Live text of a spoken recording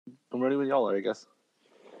I'm ready when y'all are, I guess.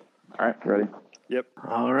 All right, ready? Yep.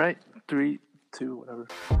 All right. 3, 2, whatever.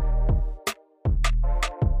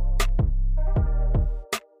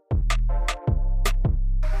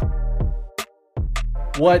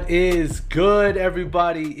 What is good,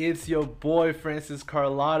 everybody? It's your boy Francis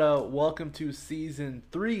Carlotta. Welcome to season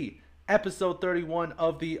 3, episode 31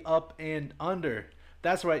 of the Up and Under.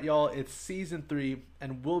 That's right, y'all. It's season 3,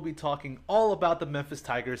 and we'll be talking all about the Memphis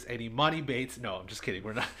Tigers and Imani Bates. No, I'm just kidding.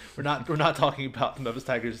 We're not talking about the Memphis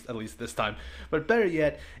Tigers, at least this time. But better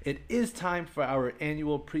yet, it is time for our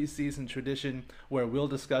annual preseason tradition where we'll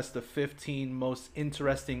discuss the 15 most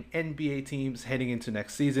interesting NBA teams heading into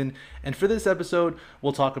next season. And for this episode,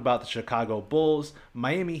 we'll talk about the Chicago Bulls,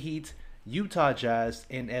 Miami Heat, Utah Jazz,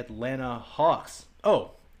 and Atlanta Hawks.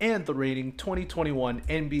 Oh, and the reigning 2021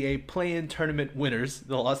 NBA Play-In Tournament winners,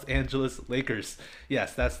 the Los Angeles Lakers.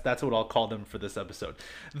 Yes, that's what I'll call them for this episode.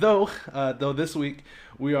 Though this week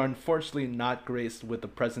we are unfortunately not graced with the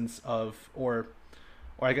presence of, or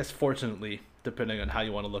I guess fortunately, depending on how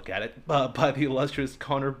you want to look at it, by the illustrious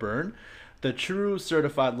Connor Byrne. The true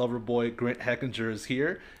certified lover boy Grant Heckinger is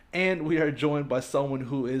here, and we are joined by someone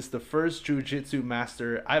who is the first jiu-jitsu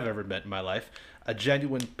master I've ever met in my life, a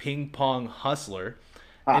genuine ping pong hustler,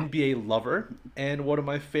 NBA lover, and one of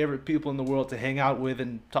my favorite people in the world to hang out with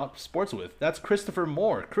and talk sports with. That's Christopher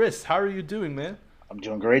Moore. Chris, how are you doing, man? I'm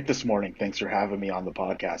doing great this morning. Thanks for having me on the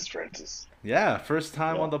podcast, Francis. Yeah, first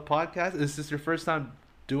time on the podcast. Is this your first time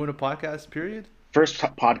doing a podcast, period? First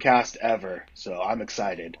podcast ever, so I'm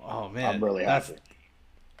excited. Oh, man. I'm really happy.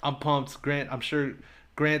 I'm pumped. Grant, I'm sure,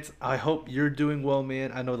 Grant, I hope you're doing well,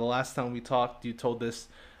 man. I know the last time we talked, you told this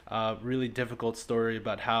really difficult story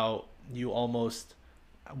about how you almost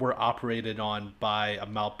were operated on by a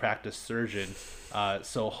malpractice surgeon.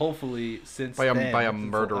 So hopefully since by then... By a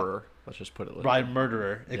murderer. Let's just put it like by that. a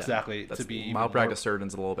murderer, Yeah, exactly. To be malpractice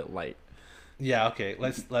surgeon's a little bit light. Yeah, okay.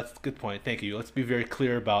 Let's good point. Thank you. Let's be very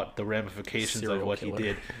clear about the ramifications of what he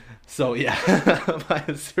did. So yeah, by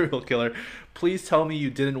a serial killer. Please tell me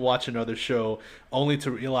you didn't watch another show only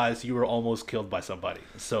to realize you were almost killed by somebody.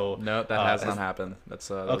 So no, that has not happened. That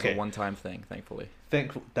was a one-time thing, thankfully.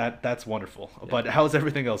 That's wonderful. Yeah. But how's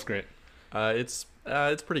everything else, Grant? It's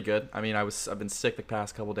pretty good. I mean, I've been sick the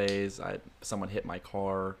past couple days. Someone hit my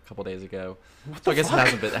car a couple days ago. So I guess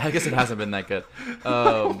it hasn't been that good.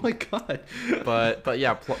 Oh my god. But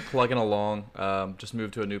yeah, plugging along. Just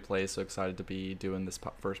moved to a new place, so excited to be doing this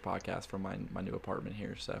first podcast from my new apartment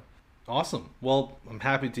here. So awesome. Well, I'm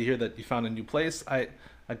happy to hear that you found a new place. I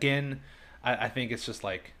think it's just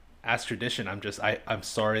like, as tradition, I'm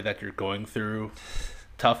sorry that you're going through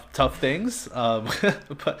tough things,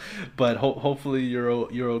 but hopefully you're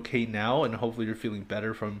okay now, and hopefully you're feeling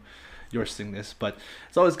better from your sickness. But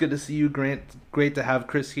it's always good to see you, Grant. Great to have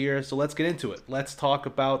Chris here. So let's get into it. Let's talk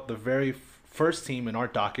about the very first team in our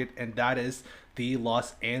docket, and that is the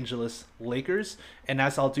Los Angeles Lakers. And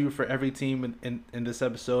as I'll do for every team in this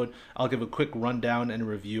episode, I'll give a quick rundown and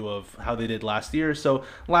review of how they did last year. So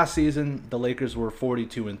last season, the Lakers were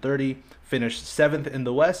 42-30, finished 7th in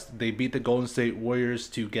the West. They beat the Golden State Warriors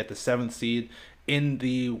to get the 7th seed in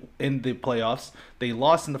the playoffs. They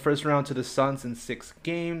lost in the first round to the Suns in 6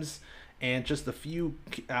 games, and just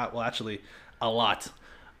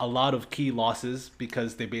a lot of key losses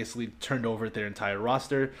because they basically turned over their entire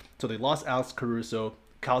roster. So they lost Alex Caruso,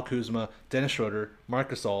 Kyle Kuzma, Dennis Schroeder, Marc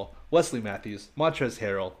Gasol, Wesley Matthews, Montrezl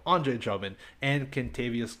Harrell, Andre Drummond, and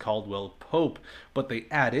Kentavious Caldwell-Pope. But they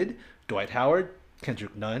added Dwight Howard,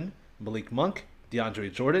 Kendrick Nunn, Malik Monk,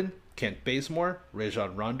 DeAndre Jordan, Kent Bazemore,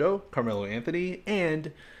 Rajon Rondo, Carmelo Anthony,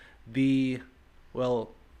 and the,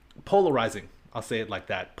 polarizing, I'll say it like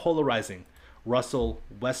that, polarizing Russell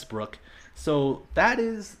Westbrook. So that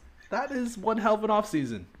is one hell of an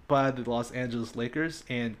offseason by the Los Angeles Lakers.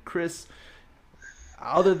 And Chris,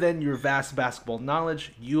 other than your vast basketball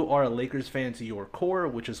knowledge, you are a Lakers fan to your core,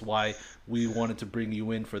 which is why we wanted to bring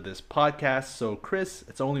you in for this podcast. So Chris,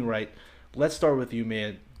 it's only right. Let's start with you,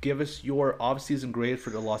 man. Give us your offseason grade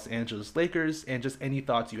for the Los Angeles Lakers and just any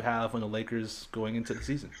thoughts you have on the Lakers going into the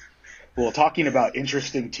season. Well, talking about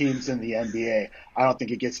interesting teams in the NBA, I don't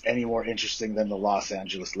think it gets any more interesting than the Los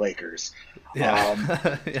Angeles Lakers.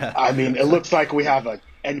 Yeah. Yeah. I mean, it looks like we have an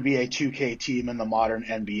NBA 2K team in the modern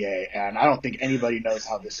NBA, and I don't think anybody knows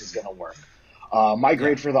how this is going to work. My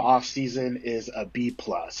grade for the offseason is a B+.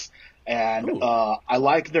 And I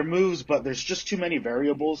like their moves, but there's just too many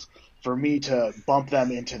variables for me to bump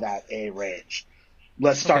them into that A range.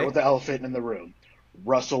 Let's start with the elephant in the room.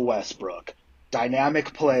 Russell Westbrook.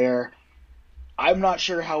 Dynamic player. I'm not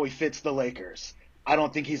sure how he fits the Lakers. I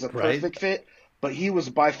don't think he's a perfect fit, but he was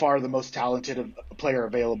by far the most talented player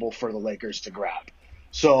available for the Lakers to grab.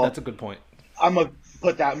 So That's a good point. I'm gonna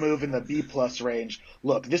put that move in the B plus range.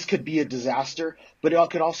 Look, this could be a disaster, but it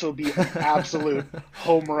could also be an absolute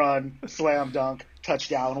home run, slam dunk,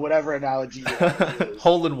 touchdown, whatever analogy you want to use.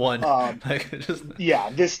 Hole in one. Um, Like just yeah,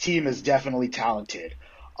 this team is definitely talented.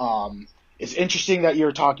 It's interesting that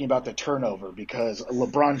you're talking about the turnover because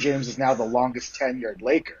LeBron James is now the longest tenured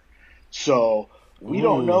Laker. So we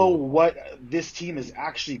don't know ooh. what this team is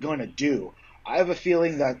actually going to do. I have a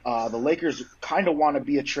feeling that the Lakers kind of want to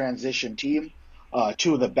be a transition team.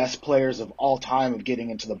 Two of the best players of all time of getting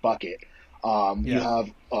into the bucket. You Yeah. have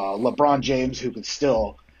LeBron James, who could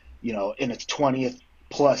still, in its 20th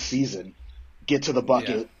plus season, get to the Yeah.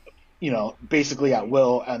 bucket, basically at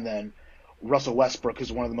will, and then Russell Westbrook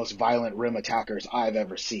is one of the most violent rim attackers I've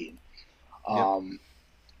ever seen. Yep. Um,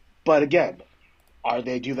 but again,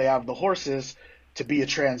 do they have the horses to be a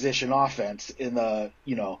transition offense in the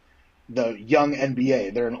young NBA?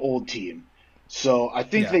 They're an old team. So I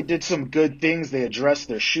think Yeah. they did some good things. They addressed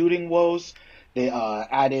their shooting woes. They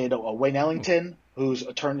added Wayne Ellington, who's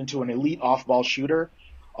turned into an elite off-ball shooter.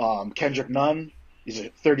 Kendrick Nunn is a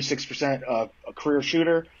 36% a career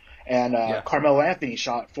shooter. And Yeah. Carmelo Anthony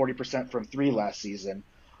shot 40% from three last season.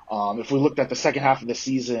 If we looked at the second half of the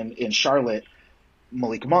season in Charlotte,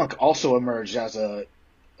 Malik Monk also emerged as a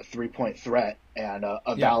three-point threat and a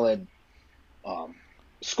Yeah. valid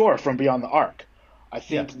score from beyond the arc. I Yeah.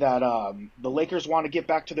 think that the Lakers want to get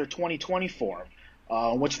back to their 2020 form,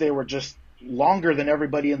 in which they were just longer than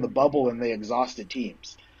everybody in the bubble and they exhausted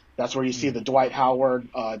teams. That's where you see the Dwight Howard,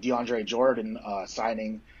 DeAndre Jordan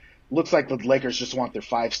signing. Looks like the Lakers just want their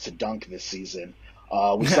fives to dunk this season.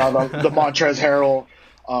 We saw the Montrezl Harrell,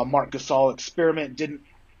 Marc Gasol experiment.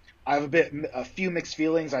 I have a few mixed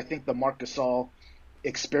feelings. I think the Marc Gasol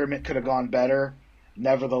experiment could have gone better.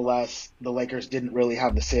 Nevertheless, the Lakers didn't really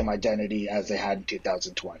have the same identity as they had in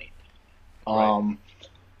 2020. Right.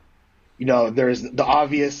 There's the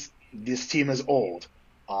obvious. This team is old.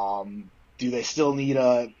 Do they still need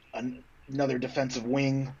another defensive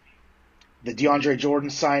wing? The DeAndre Jordan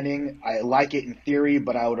signing, I like it in theory,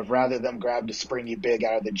 but I would have rather them grabbed a springy big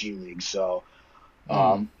out of the G League. So,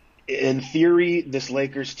 in theory, this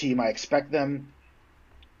Lakers team, I expect them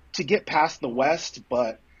to get past the West,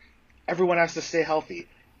 but everyone has to stay healthy.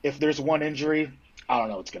 If there's one injury, I don't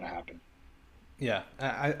know what's going to happen. Yeah,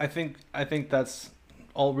 I think that's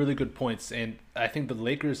all really good points, and I think the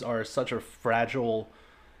Lakers are such a fragile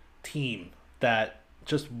team that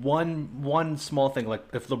just one small thing, like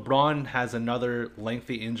if LeBron has another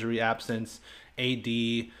lengthy injury absence, AD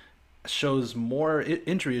shows more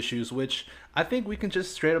injury issues, which I think we can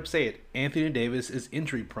just straight up say it. Anthony Davis is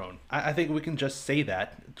injury prone. I think we can just say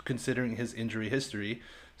that considering his injury history.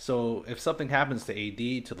 So if something happens to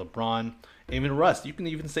AD, to LeBron, even Russ, you can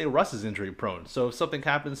even say Russ is injury prone. So if something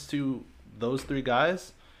happens to those three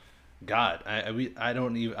guys, God, I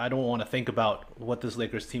don't want to think about what this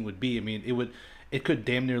Lakers team would be. I mean, it could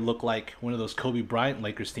damn near look like one of those Kobe Bryant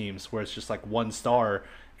Lakers teams where it's just like one star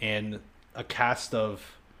and a cast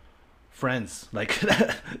of friends. Like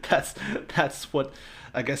that's what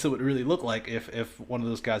I guess it would really look like if one of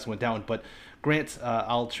those guys went down. But Grant,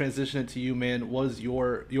 I'll transition it to you, man. What was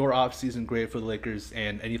your off season grade for the Lakers,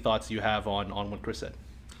 and any thoughts you have on what Chris said?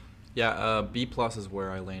 Yeah, B plus is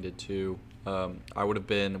where I landed too. I would have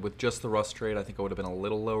been with just the Russ trade. I think I would have been a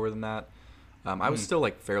little lower than that. I was still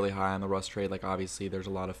like fairly high on the Russ trade. Like obviously, there's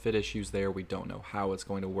a lot of fit issues there. We don't know how it's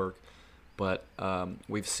going to work, but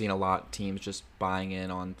we've seen a lot teams just buying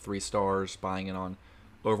in on 3 stars, buying in on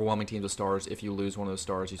overwhelming teams of stars. If you lose one of those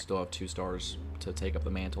stars, you still have 2 stars to take up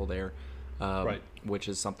the mantle there. Right. Which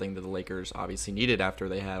is something that the Lakers obviously needed after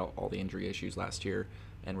they had all the injury issues last year,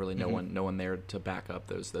 and really no one there to back up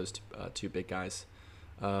those 2 big guys.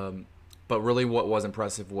 But really, what was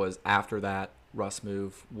impressive was after that Russ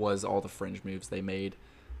move was all the fringe moves they made,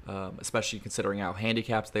 especially considering how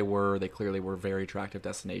handicapped they were. They clearly were a very attractive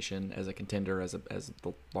destination as a contender, as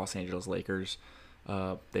the Los Angeles Lakers.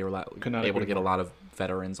 They were able to get a lot of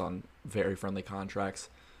veterans on very friendly contracts,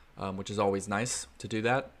 which is always nice to do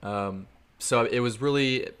that. So it was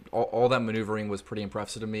really all that maneuvering was pretty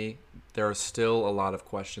impressive to me. There are still a lot of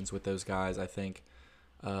questions with those guys. I think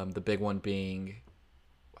the big one being,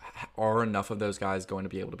 are enough of those guys going to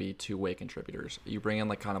be able to be two-way contributors? You bring in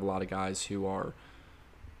like kind of a lot of guys who are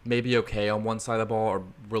maybe okay on one side of the ball, or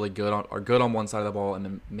really good on one side of the ball, and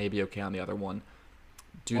then maybe okay on the other one.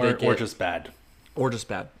 Or just bad, or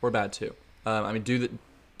bad too. I mean,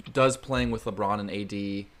 does playing with LeBron and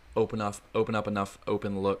AD open up enough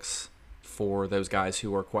open looks for those guys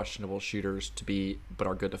who are questionable shooters but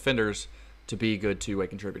are good defenders to be good two-way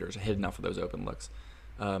contributors, hit enough of those open looks?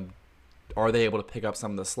 Are they able to pick up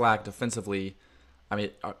some of the slack defensively I mean,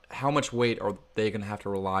 how much weight are they going to have to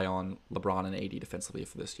rely on LeBron and AD defensively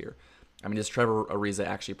for this year? I mean, is Trevor Ariza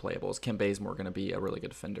actually playable? Is Kent Bazemore going to be a really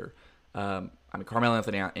good defender? I mean, Carmelo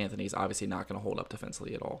Anthony is obviously not going to hold up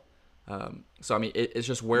defensively at all. So, I mean, it's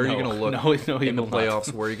just where are you going to look in the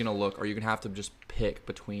playoffs? Where are you going to look? Are you going to have to just pick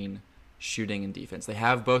between shooting and defense? They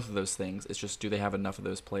have both of those things. It's just, do they have enough of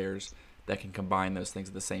those players that can combine those things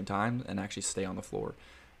at the same time and actually stay on the floor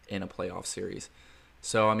in a playoff series?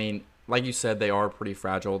 So, I mean, like you said, they are pretty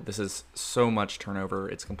fragile. This is so much turnover.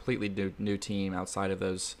 It's a completely new team outside of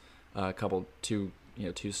those two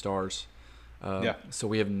stars. So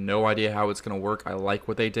we have no idea how it's going to work. I like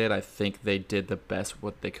what they did. I think they did the best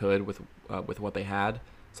what they could with what they had.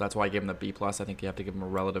 So that's why I gave them the B+. I think you have to give them a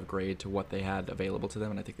relative grade to what they had available to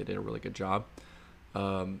them, and I think they did a really good job.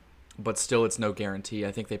 But still, it's no guarantee.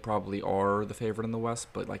 I think they probably are the favorite in the West,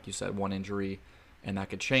 but like you said, one injury, and that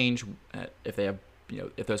could change if they have,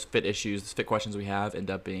 if those fit questions we have end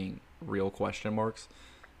up being real question marks,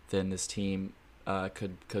 then this team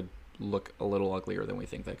could look a little uglier than we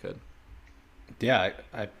think they could. Yeah,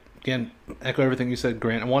 I again echo everything you said,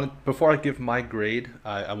 Grant. Before I give my grade,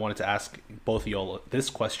 I wanted to ask both of y'all this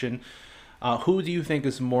question: who do you think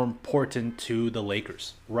is more important to the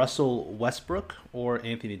Lakers, Russell Westbrook or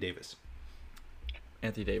Anthony Davis?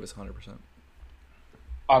 Anthony Davis, 100%.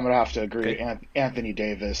 I'm gonna have to agree. Okay. Anthony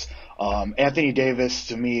Davis. Anthony Davis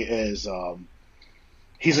to me is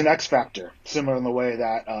he's an X factor, similar in the way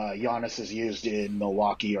that Giannis is used in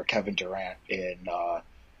Milwaukee or Kevin Durant in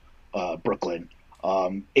Brooklyn.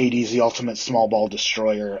 AD's the ultimate small ball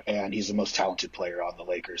destroyer, and he's the most talented player on the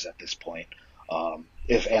Lakers at this point.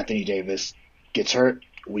 If Anthony Davis gets hurt,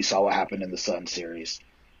 we saw what happened in the Suns series.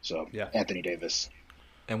 So yeah. Anthony Davis.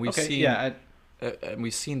 And we've seen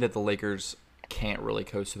that the Lakers can't really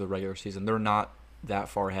coast through the regular season. They're not that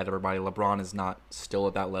far ahead of everybody. LeBron is not still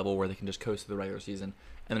at that level where they can just coast through the regular season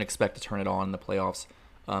and then expect to turn it on in the playoffs.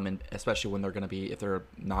 And especially when they're going to be, if they're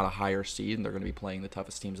not a higher seed and they're going to be playing the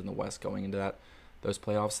toughest teams in the West going into those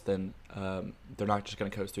playoffs, then they're not just going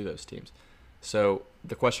to coast through those teams. So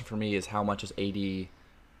the question for me is, how much is AD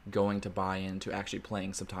going to buy into actually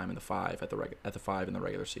playing some time in the five at the five in the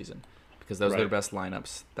regular season? Because those are their best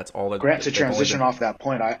lineups. That's all. Grant, to transition off that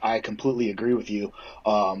point, I completely agree with you,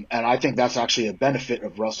 and I think that's actually a benefit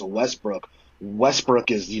of Russell Westbrook.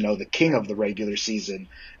 Westbrook is, the king of the regular season,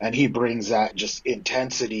 and he brings that just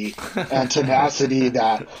intensity and tenacity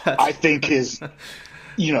that I think is,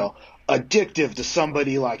 addictive to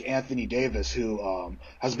somebody like Anthony Davis, who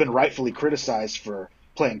has been rightfully criticized for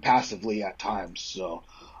playing passively at times. So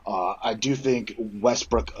I do think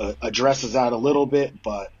Westbrook addresses that a little bit,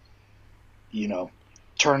 but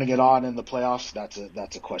turning it on in the playoffs,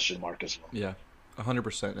 that's a question mark as well. Yeah,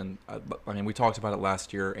 100%. And I mean, we talked about it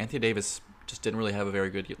last year. Anthony Davis just didn't really have a very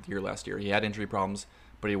good year last year. He had injury problems,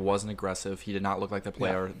 but he wasn't aggressive. He did not look like the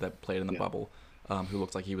player that played in the bubble, who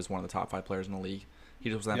looked like he was one of the top 5 players in the league. He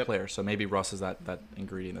just wasn't that player. So maybe Russ is that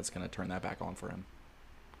ingredient that's going to turn that back on for him.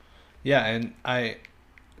 Yeah, and I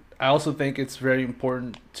also think it's very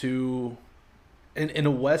important to, in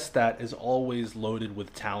a West that is always loaded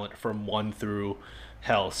with talent from 1 through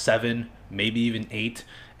 7, maybe even 8.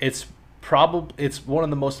 It's one of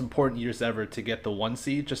the most important years ever to get the 1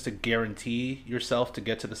 seed, just to guarantee yourself to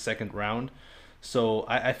get to the second round. So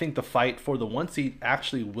I think the fight for the 1 seed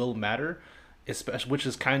actually will matter, especially, which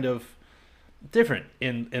is kind of different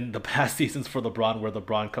in the past seasons for LeBron, where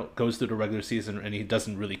LeBron goes through the regular season and he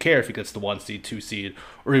doesn't really care if he gets the 1 seed, 2 seed,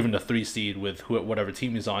 or even the 3 seed with whatever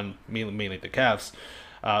team he's on, mainly the Cavs.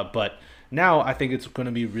 But now I think it's going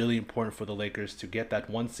to be really important for the Lakers to get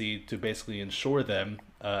that 1 seed to basically ensure them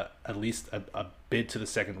at least a bid to the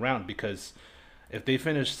second round, because if they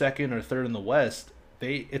finish second or third in the West,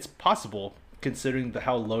 it's possible, considering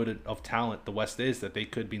how loaded of talent the West is, that they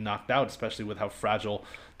could be knocked out, especially with how fragile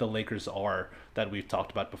the Lakers are that we've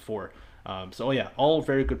talked about before. All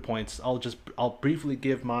very good points. I'll briefly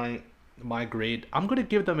give my grade. I'm going to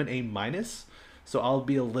give them an A-, so I'll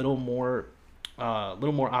be a little more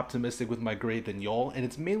optimistic with my grade than y'all, and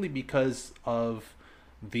it's mainly because of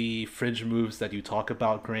the fringe moves that you talk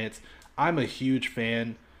about, Grant. I'm a huge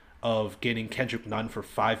fan of getting Kendrick Nunn for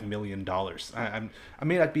 $5 million. I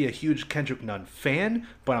may not be a huge Kendrick Nunn fan,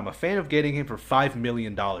 but I'm a fan of getting him for $5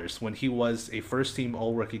 million when he was a first-team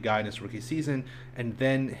All-Rookie guy in his rookie season, and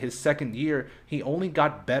then his second year, he only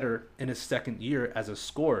got better in his second year as a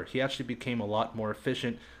scorer. He actually became a lot more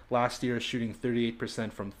efficient last year, shooting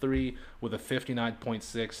 38% from 3 with a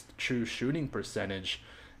 59.6 true shooting percentage.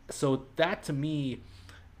 So that, to me,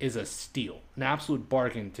 is a steal, an absolute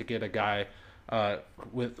bargain to get a guy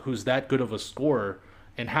who's that good of a scorer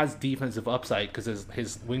and has defensive upside because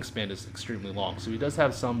his wingspan is extremely long. So he does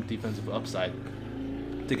have some defensive upside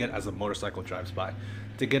to get as a motorcycle drives by.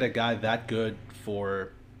 To get a guy that good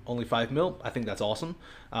for only $5 million, I think that's awesome.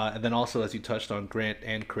 And then also, as you touched on, Grant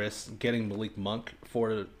and Chris, getting Malik Monk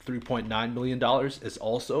for $3.9 million is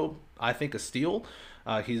also, I think, a steal.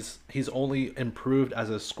 He's only improved as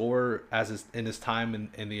a scorer in his time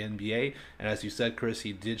in the NBA, and as you said, Chris,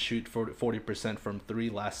 he did shoot 40% from three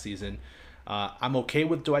last season. I'm okay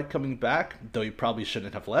with Dwight coming back, though he probably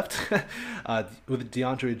shouldn't have left. With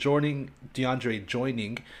DeAndre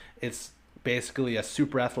joining, it's basically a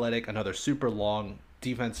super athletic, another super long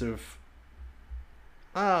defensive.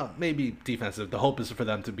 Maybe defensive. The hope is for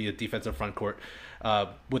them to be a defensive front court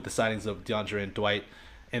with the signings of DeAndre and Dwight.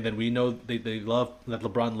 And then we know they love that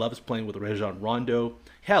LeBron loves playing with Rajon Rondo.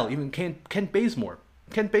 Hell, even Kent Bazemore.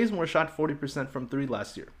 Kent Bazemore shot 40% from three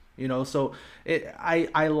last year. You know, so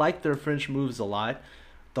I like their fringe moves a lot.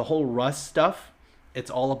 The whole Russ stuff, it's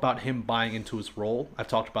all about him buying into his role. I've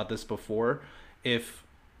talked about this before.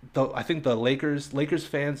 I think the Lakers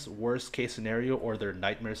fans' worst case scenario or their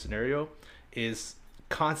nightmare scenario is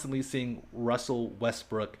constantly seeing Russell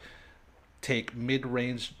Westbrook take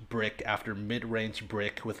mid-range brick after mid-range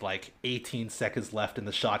brick with like 18 seconds left in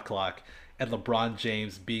the shot clock, and LeBron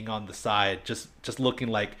James being on the side just looking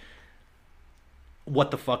like, what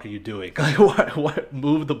the fuck are you doing? Like, what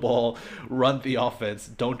move the ball, run the offense,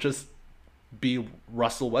 don't just be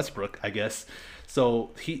Russell Westbrook, I guess. So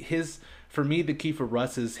for me, the key for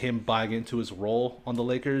Russ is him buying into his role on the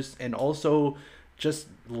Lakers, and also just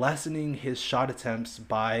lessening his shot attempts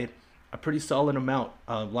by a pretty solid amount.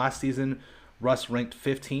 Last season, Russ ranked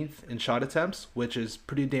 15th in shot attempts, which is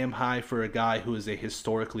pretty damn high for a guy who is a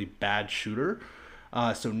historically bad shooter.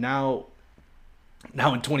 So now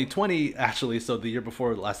in 2020, actually, so the year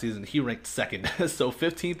before last season, he ranked second. So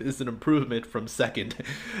 15th is an improvement from second.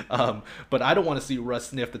 But I don't want to see Russ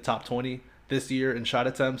sniff the top 20 this year in shot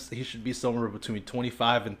attempts. He should be somewhere between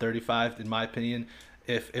 25 and 35, in my opinion,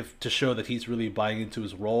 if to show that he's really buying into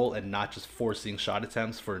his role and not just forcing shot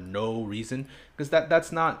attempts for no reason, because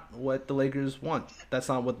that's not what the Lakers want. That's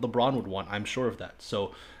not what LeBron would want. I'm sure of that.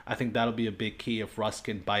 So I think that'll be a big key if Russ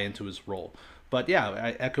can buy into his role. But yeah,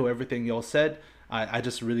 I echo everything y'all said. I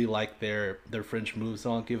just really like their fringe moves.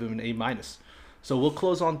 So I'll give him an A-. So we'll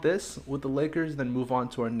close on this with the Lakers, then move on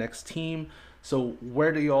to our next team. So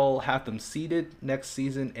where do y'all have them seeded next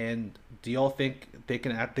season, and do y'all think they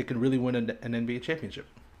can really win an NBA championship?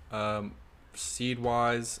 Seed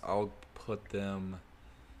wise, I'll put them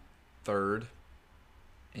third.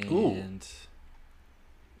 And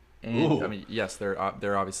Ooh. I mean, yes, they're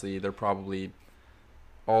probably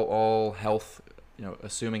all health. You know,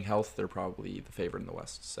 assuming health, they're probably the favorite in the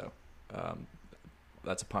West. So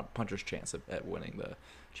that's a puncher's chance at winning the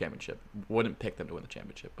championship. Wouldn't pick them to win the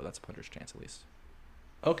championship, but that's a puncher's chance at least.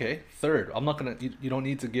 Okay, third. I'm not gonna. You don't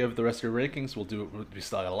need to give the rest of your rankings. We'll do it. We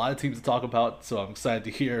still got a lot of teams to talk about, so I'm excited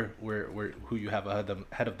to hear who you have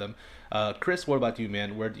ahead of them. Chris, what about you,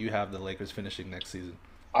 man? Where do you have the Lakers finishing next season?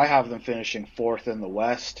 I have them finishing fourth in the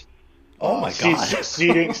West. Oh my god!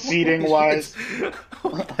 Seeding wise.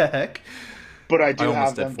 What the heck? But I do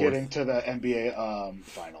have them getting to the NBA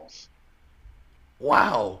finals.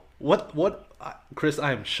 Wow. What? Chris,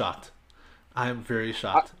 I am shocked. I am very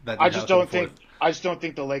shocked. I just don't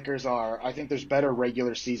think the Lakers are. I think there's better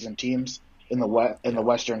regular season teams in the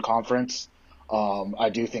Western Conference. I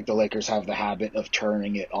do think the Lakers have the habit of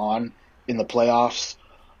turning it on in the playoffs.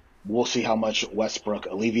 We'll see how much Westbrook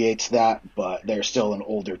alleviates that, but they're still an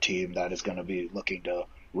older team that is going to be looking to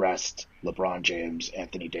rest LeBron James,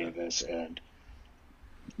 Anthony Davis, and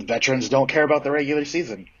the veterans don't care about the regular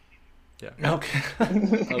season. Yeah.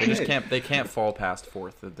 Okay. They can't fall past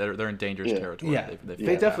fourth. They're in dangerous territory. Yeah,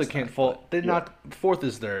 they definitely can't fall. They're not. Fourth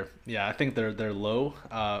is their. Yeah, I think they're low.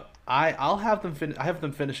 I'll have them. I have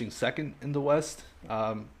them finishing second in the West.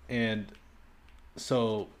 And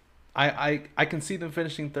so I can see them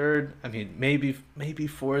finishing third. I mean, maybe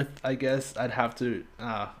fourth. I guess I'd have to.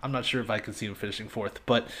 I'm not sure if I can see them finishing fourth,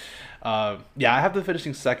 but yeah, I have them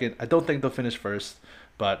finishing second. I don't think they'll finish first.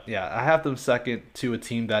 But yeah, I have them second to a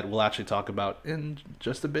team that we'll actually talk about in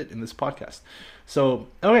just a bit in this podcast. So,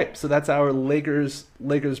 okay, so that's our Lakers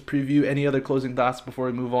preview. Any other closing thoughts before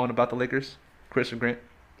we move on about the Lakers? Chris and Grant?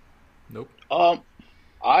 Nope.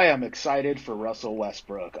 I am excited for Russell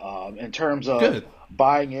Westbrook. In terms of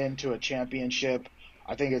buying into a championship,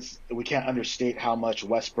 I think we can't understate how much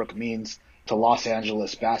Westbrook means to Los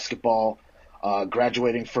Angeles basketball.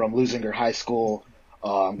 Graduating from Lusinger High School,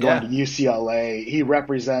 going to UCLA. He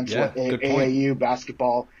represents what AAU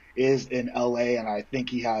basketball is in LA, and I think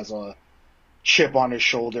he has chip on his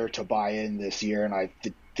shoulder to buy in this year, and I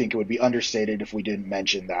think it would be understated if we didn't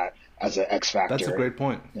mention that as an X That's a factor. great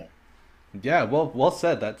point. Yeah. Yeah, well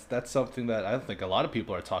said. That's something that I think a lot of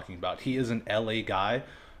people are talking about. He is an LA guy,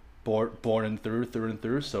 born and through and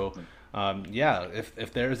through. So, yeah,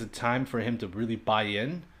 if there is a time for him to really buy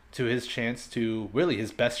in to his chance to really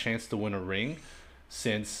his best chance to win a ring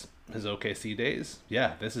since his OKC days,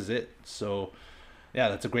 yeah, this is it. So, yeah,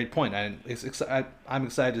 that's a great point, and I'm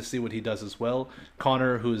excited to see what he does as well.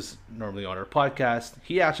 Connor, who's normally on our podcast,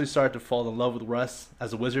 he actually started to fall in love with Russ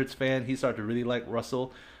as a Wizards fan. He started to really like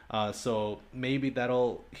Russell, so maybe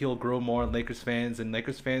he'll grow more on Lakers fans and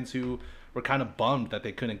Lakers fans who were kind of bummed that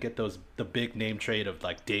they couldn't get the big name trade of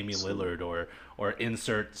like Damian Lillard or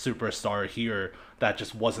insert superstar here. That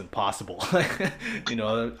just wasn't possible.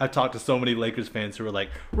 I talked to so many Lakers fans who were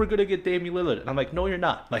like, "We're gonna get Damian Lillard," and I'm like, "No, you're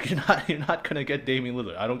not. Like, you're not gonna get Damian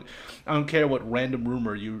Lillard. I don't care what random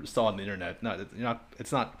rumor you saw on the internet. No, you're not.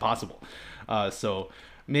 It's not possible." So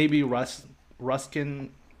maybe Russ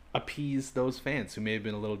can appease those fans who may have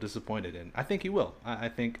been a little disappointed, and I think he will. I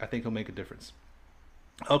think he'll make a difference.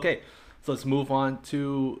 Okay, so let's move on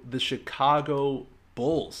to the Chicago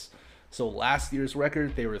Bulls. So last year's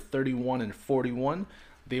record, they were 31-41.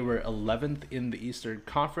 They were 11th in the Eastern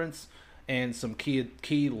Conference, and some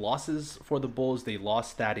key losses for the Bulls. They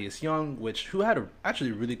lost Thaddeus Young, who had actually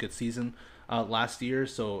a really good season last year,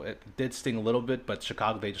 so it did sting a little bit. But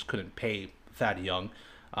Chicago, they just couldn't pay Thad Young.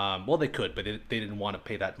 Well, they could, but they didn't want to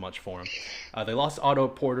pay that much for him. They lost Otto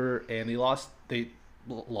Porter, and they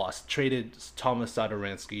traded Thomas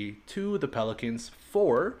Satoransky to the Pelicans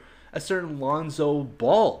for a certain Lonzo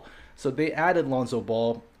Ball. So they added Lonzo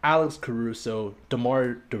Ball, Alex Caruso,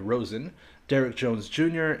 DeMar DeRozan, Derrick Jones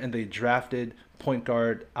Jr., and they drafted point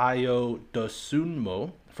guard Ayo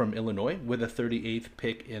Dosunmu from Illinois with a 38th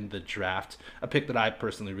pick in the draft, a pick that I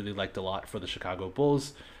personally really liked a lot for the Chicago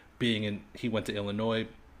Bulls. He went to Illinois.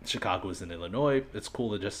 Chicago is in Illinois. It's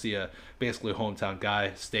cool to just see a basically hometown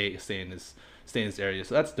guy stay in his area.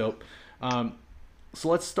 So that's dope. So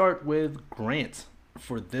let's start with Grant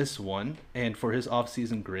for this one and for his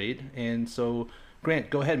offseason grade. And so, Grant,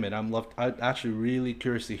 go ahead, man. I'm actually really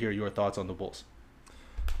curious to hear your thoughts on the Bulls.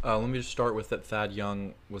 Let me just start with that. Thad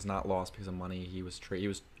Young was not lost because of money. He was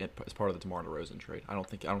as part of the DeMar DeRozan trade. I don't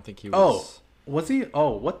think he was. Oh, was he?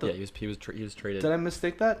 Oh, what the? Yeah, he was traded. Did I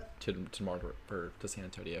mistake that? To San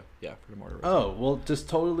Antonio. Yeah, for DeMar DeRozan. Oh, well, just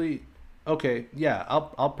totally. Okay, yeah.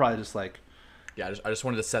 I'll probably just like. Yeah, I just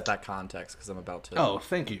wanted to set that context because I'm about to. Oh,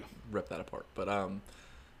 thank you. Rip that apart, but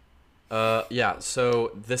yeah.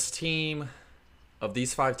 So this team, of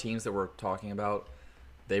these 5 teams that we're talking about,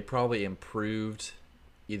 they probably improved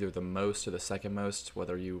either the most or the second most.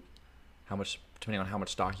 Depending on how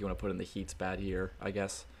much stock you want to put in the Heat's bad year, I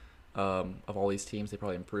guess. Of all these teams, they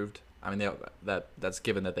probably improved. I mean, that's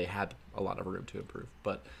given that they had a lot of room to improve,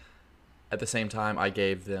 but at the same time, I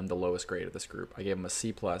gave them the lowest grade of this group. I gave them a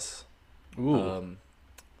C+. Ooh.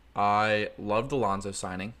 I loved the Lonzo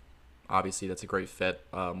signing. Obviously, that's a great fit.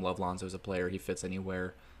 Love Lonzo as a player. He fits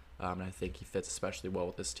anywhere, and I think he fits especially well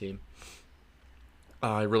with this team.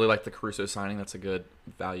 I really like the Caruso signing. That's a good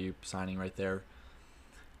value signing right there.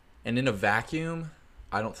 And in a vacuum,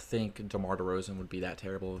 I don't think DeMar DeRozan would be that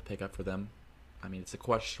terrible of a pickup for them. I mean, it's a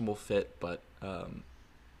questionable fit, but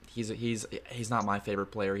he's not my favorite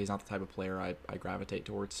player. He's not the type of player I gravitate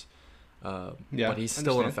towards. But he's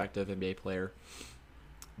still an effective NBA player.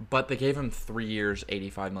 But they gave him 3 years,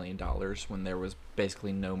 $85 million when there was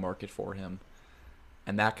basically no market for him.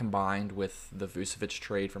 And that combined with the Vucevic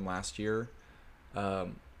trade from last year,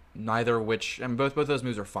 neither of which, and both those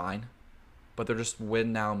moves are fine, but they're just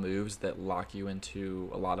win-now moves that lock you into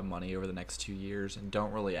a lot of money over the next 2 years and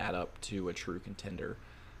don't really add up to a true contender.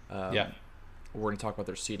 We're going to talk about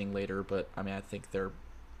their seeding later, but I mean, I think they're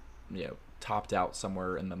topped out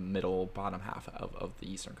somewhere in the bottom half of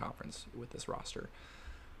the Eastern Conference with this roster.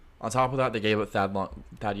 On top of that, they gave up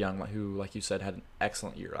Thad Young, who, like you said, had an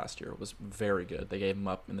excellent year last year. It was very good. They gave him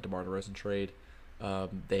up in the DeMar DeRozan trade.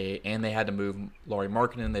 They had to move Lauri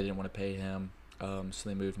Markkanen. They didn't want to pay him, so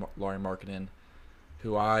they moved Lauri Markkanen,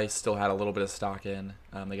 who I still had a little bit of stock in.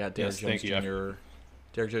 They got Derrick Jones Jr.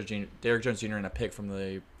 Derrick Jones Jr. and a pick from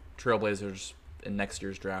the Trailblazers in next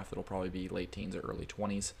year's draft. It'll probably be late teens or early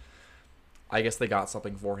 20s. I guess they got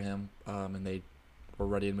something for him, and they were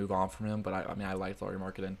ready to move on from him. But I liked Lauri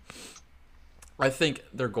Markkanen. I think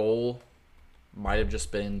their goal might have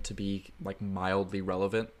just been to be like mildly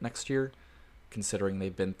relevant next year, considering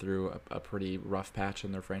they've been through a pretty rough patch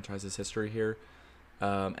in their franchise's history here.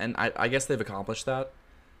 And I guess they've accomplished that.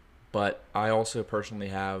 But I also personally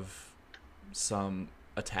have some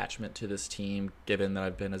attachment to this team, given that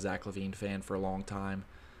I've been a Zach LaVine fan for a long time,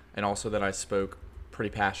 and also that I spoke pretty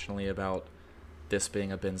passionately about this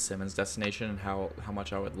being a Ben Simmons destination and how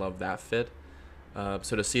much I would love that fit.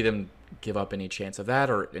 So to see them give up any chance of that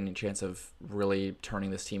or any chance of really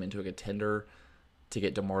turning this team into a contender to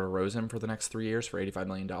get DeMar DeRozan for the next 3 years for $85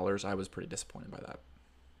 million, I was pretty disappointed by that.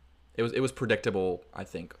 It was predictable, I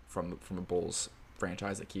think, from a Bulls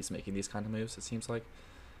franchise that keeps making these kind of moves, it seems like,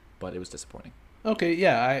 but it was disappointing. Okay,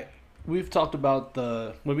 yeah, when we talked about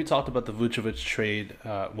the Vucevic trade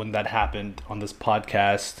when that happened on this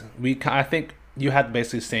podcast, I think you had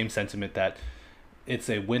basically the same sentiment that it's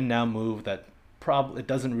a win now move that probably it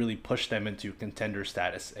doesn't really push them into contender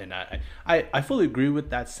status, and I fully agree with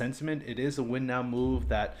that sentiment. It is a win now move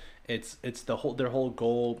that it's their whole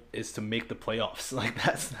goal is to make the playoffs. Like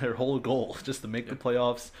that's their whole goal, just to make the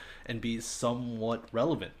playoffs and be somewhat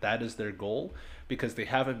relevant. That is their goal because they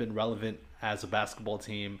haven't been relevant as a basketball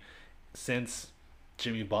team since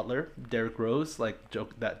Jimmy Butler, Derrick Rose,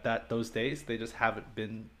 that those days they just haven't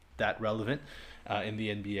been that relevant in the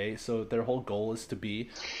NBA. So their whole goal is to be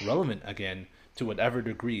relevant again to whatever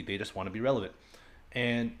degree. They just want to be relevant.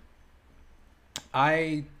 And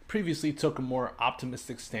I previously took a more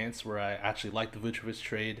optimistic stance where I actually liked the Vucevic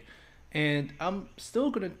trade, and I'm still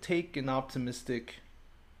going to take an optimistic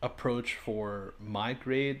approach for my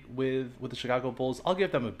grade with the Chicago Bulls. I'll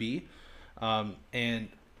give them a B. And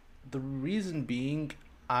the reason being,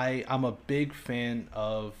 I'm a big fan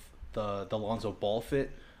of the Lonzo Ball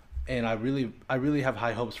fit, and I really have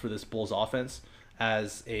high hopes for this Bulls offense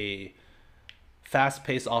as a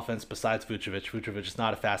fast-paced offense besides Vucevic. Vucevic is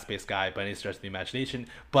not a fast-paced guy by any stretch of the imagination,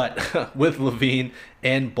 but with LaVine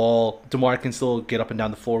and Ball, DeMar can still get up and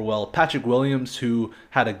down the floor well. Patrick Williams, who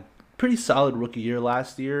had a pretty solid rookie year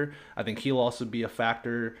last year, I think he'll also be a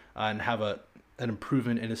factor and have an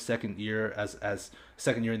improvement in his second year as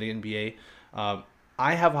second year in the NBA.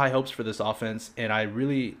 I have high hopes for this offense, and I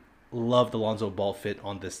really love the Lonzo Ball fit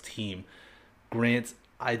on this team. Grant,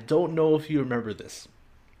 I don't know if you remember this.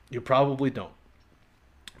 You probably don't.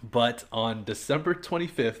 But on December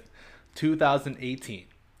 25th, 2018,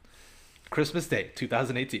 Christmas Day,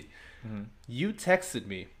 2018, you texted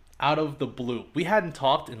me out of the blue. We hadn't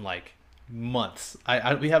talked in like months.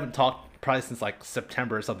 We haven't talked probably since like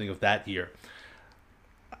September or something of that year.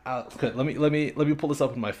 Okay, let me pull this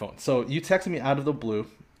up on my phone. So you texted me out of the blue,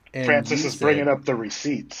 and Francis is bringing up the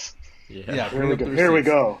receipts. Yeah, here we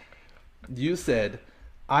go. You said,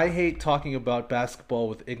 "I hate talking about basketball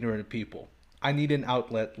with ignorant people. I need an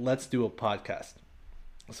outlet. Let's do a podcast."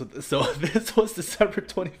 So this was December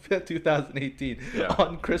 25th, 2018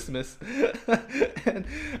 on Christmas. And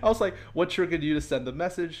I was like, what triggered you to send the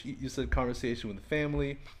message? You said conversation with the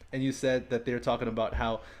family. And you said that they're talking about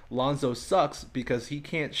how Lonzo sucks because he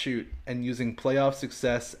can't shoot and using playoff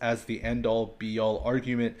success as the end-all, be-all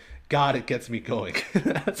argument. God, it gets me going.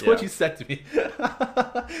 That's what you said to me.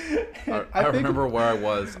 I remember where I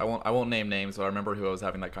was. I won't name names, but I remember who I was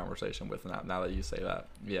having that conversation with now that you say that.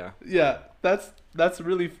 Yeah. Yeah, that's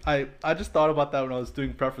really I just thought about that when I was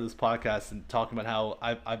doing prep for this podcast and talking about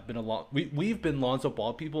how I've been we've been Lonzo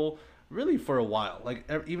Ball people really for a while. Like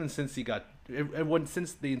even since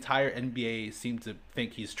since the entire NBA seemed to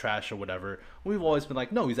think he's trash or whatever, we've always been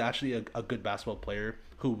like, no, he's actually a good basketball player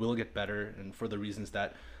who will get better, and for the reasons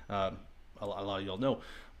that a lot of y'all know.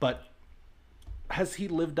 But has he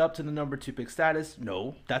lived up to the number 2 pick status?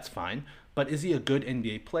 No, that's fine. But is he a good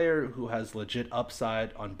NBA player who has legit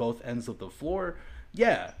upside on both ends of the floor?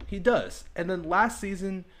 Yeah, he does. And then last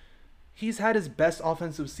season, he's had his best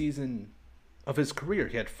offensive season of his career.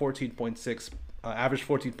 He had average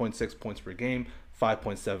 14.6 points per game,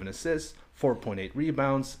 5.7 assists, 4.8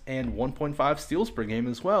 rebounds, and 1.5 steals per game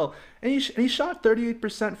as well. And he shot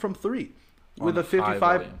 38% from three with a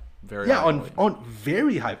 55. Very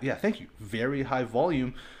high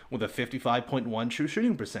volume with a 55.1 true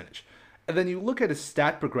shooting percentage. And then you look at his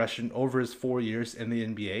stat progression over his 4 years in the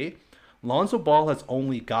NBA. Lonzo Ball has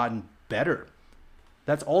only gotten better.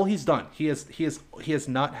 That's all he's done. He has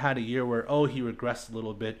not had a year where he regressed a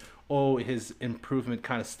little bit. His improvement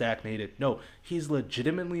kind of stagnated. No, he's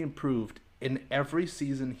legitimately improved in every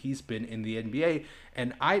season he's been in the NBA.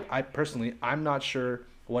 And I personally, I'm not sure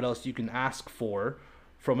what else you can ask for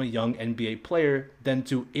from a young NBA player than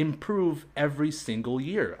to improve every single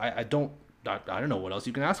year. I don't know what else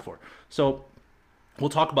you can ask for. So we'll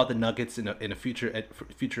talk about the Nuggets in a future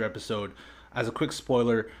episode. As a quick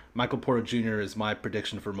spoiler, Michael Porter Jr. is my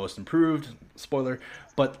prediction for most improved. Spoiler.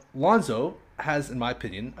 But Lonzo has, in my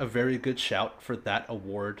opinion, a very good shout for that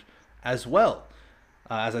award as well.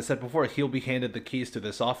 As I said before, he'll be handed the keys to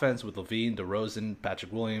this offense with LaVine, DeRozan,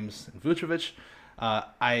 Patrick Williams, and Vucevic.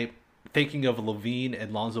 I thinking of Levine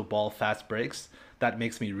and Lonzo Ball fast breaks. That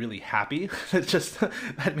makes me really happy. It just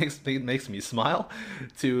that makes me smile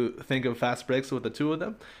to think of fast breaks with the two of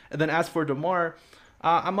them. And then as for DeMar,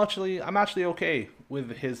 I'm actually okay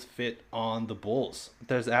with his fit on the Bulls.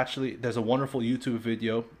 There's a wonderful YouTube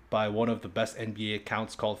video by one of the best NBA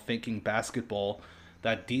accounts called Thinking Basketball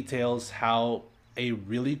that details how a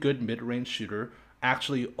really good mid-range shooter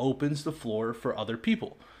actually opens the floor for other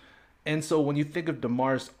people. And so when you think of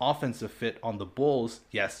DeMar's offensive fit on the Bulls,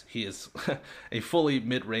 yes, he is a fully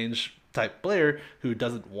mid-range type player who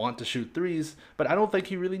doesn't want to shoot threes, but I don't think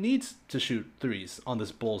he really needs to shoot threes on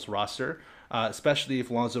this Bulls roster, especially if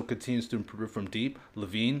Lonzo continues to improve from deep.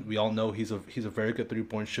 Levine, we all know he's a very good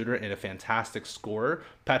three-point shooter and a fantastic scorer.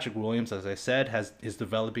 Patrick Williams, as I said, is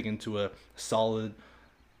developing into a solid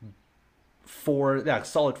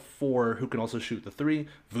solid four who can also shoot the three.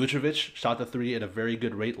 Vucevic shot the three at a very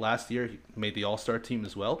good rate last year. He made the All-Star team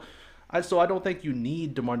as well. So I don't think you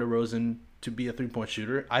need DeMar DeRozan to be a three-point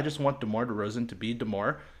shooter. I just want DeMar DeRozan to be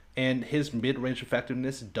DeMar, and his mid-range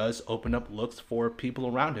effectiveness does open up looks for people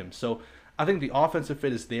around him. So I think the offensive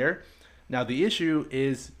fit is there. Now the issue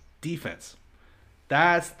is defense.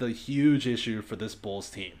 That's the huge issue for this Bulls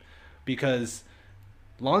team, because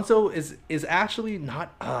Lonzo is actually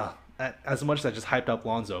not as much as I just hyped up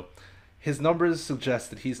Lonzo. His numbers suggest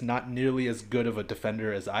that he's not nearly as good of a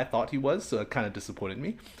defender as I thought he was, so it kind of disappointed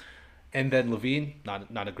me. And then Levine,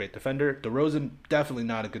 not a great defender. DeRozan, definitely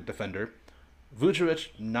not a good defender. Vucevic,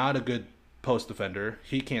 not a good post defender.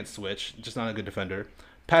 He can't switch, just not a good defender.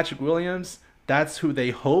 Patrick Williams, that's who they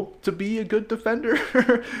hope to be a good defender,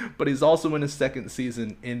 but he's also in his second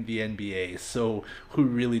season in the NBA, so who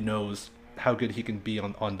really knows how good he can be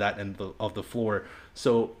on that end of the floor.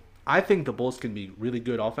 So I think the Bulls can be really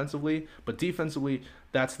good offensively, but defensively,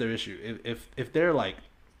 that's their issue. If they're like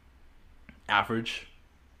average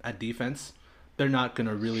at defense, they're not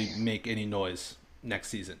gonna really make any noise next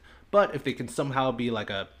season. But if they can somehow be like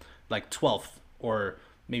 12th or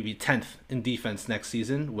maybe 10th in defense next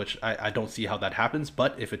season, which I don't see how that happens,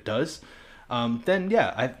 but if it does, then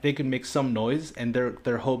yeah, they can make some noise, and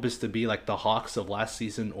their hope is to be like the Hawks of last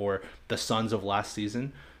season or the Suns of last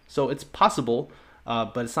season. So it's possible.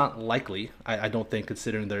 But it's not likely, I don't think,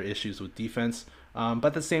 considering their issues with defense. But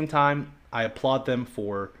at the same time, I applaud them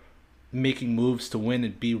for making moves to win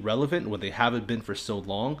and be relevant when they haven't been for so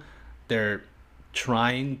long. They're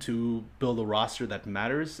trying to build a roster that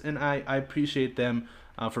matters, and I appreciate them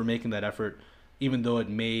for making that effort, even though it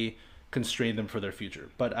may constrain them for their future.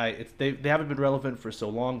 But they haven't been relevant for so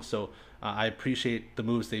long, so I appreciate the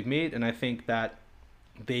moves they've made, and I think that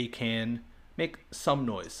they can make some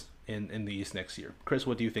noise in the East next year. Chris,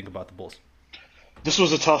 what do you think about the Bulls? This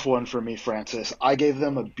was a tough one for me, Francis. I gave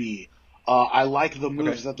them a B. I like the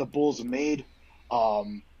moves that the Bulls made.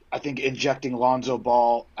 I think injecting Lonzo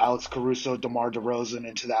Ball, Alex Caruso, DeMar DeRozan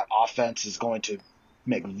into that offense is going to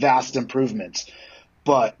make vast improvements.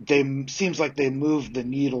 But seems like they moved the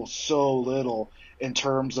needle so little in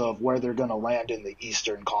terms of where they're going to land in the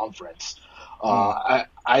Eastern Conference.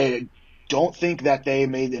 I don't think that they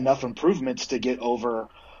made enough improvements to get over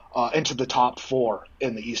into the top four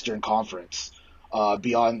in the Eastern Conference,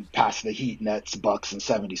 beyond past the Heat, Nets, Bucks, and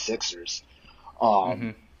 76ers.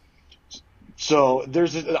 So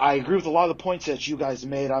I agree with a lot of the points that you guys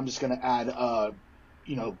made. I'm just going to add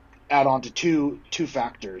on to two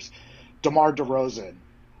factors. DeMar DeRozan.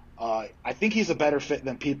 I think he's a better fit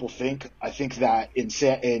than people think. I think that in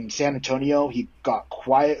San Antonio, he got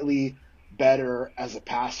quietly better as a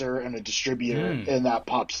passer and a distributor in that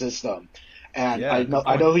pop system. And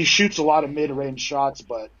I know he shoots a lot of mid-range shots,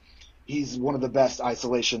 but he's one of the best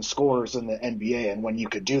isolation scorers in the NBA. And when you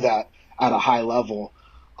could do that at a high level,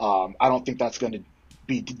 I don't think that's going to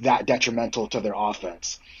be that detrimental to their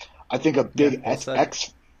offense. I think a big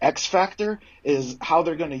X factor is how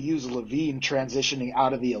they're going to use Levine transitioning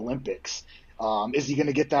out of the Olympics. Is he going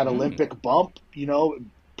to get that Olympic bump,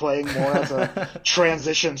 playing more as a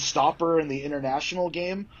transition stopper in the international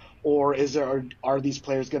game? Or are these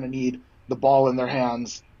players going to need the ball in their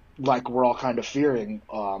hands like we're all kind of fearing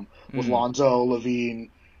with Lonzo, Levine,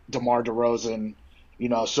 DeMar DeRozan,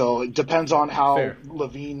 so it depends on how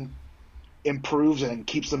Levine improves and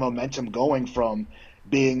keeps the momentum going from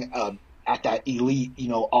being at that elite,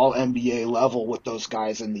 all NBA level with those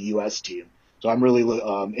guys in the U.S. team. So I'm really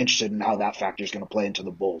interested in how that factor is going to play into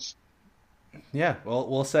the Bulls. Yeah,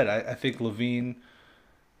 well said. I think Levine,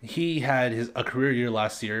 he had a career year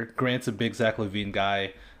last year. Grant's a big Zach LaVine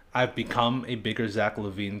guy. I've become a bigger Zach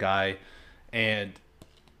LaVine guy, and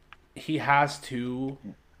I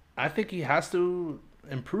think he has to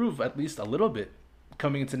improve at least a little bit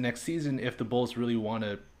coming into next season if the Bulls really want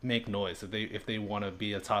to make noise, if they want to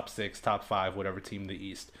be a top 6, top 5, whatever team in the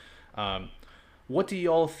East. What do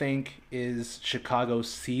y'all think is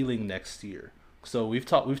Chicago's ceiling next year? So we've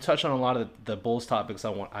touched on a lot of the Bulls topics I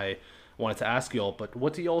wanted to ask y'all, but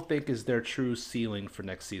what do y'all think is their true ceiling for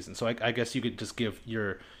next season? So I guess you could just give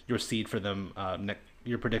your seed for them,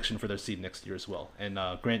 your prediction for their seed next year as well. And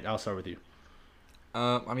Grant, I'll start with you.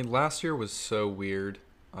 I mean, last year was so weird,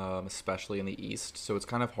 especially in the East. So it's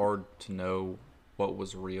kind of hard to know what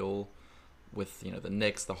was real with, the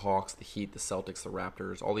Knicks, the Hawks, the Heat, the Celtics, the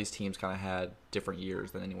Raptors. All these teams kind of had different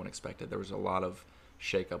years than anyone expected. There was a lot of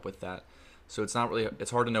shakeup with that. So it's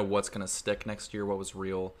hard to know what's going to stick next year, what was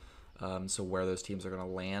real, so where those teams are going to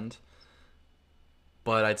land.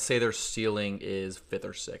 But I'd say their ceiling is 5th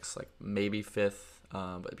or 6th, like maybe 5th,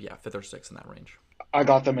 but yeah, 5th or 6th in that range. I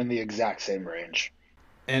got them in the exact same range.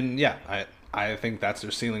 And yeah, I think that's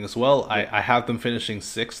their ceiling as well. I have them finishing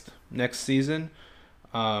 6th next season.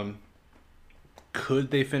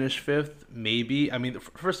 Could they finish 5th? Maybe. I mean,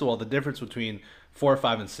 first of all, the difference between 4,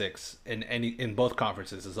 5, and 6 in both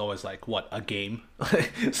conferences is always like a game.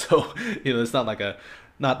 So it's not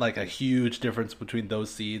like a huge difference between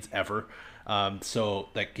those seeds ever. So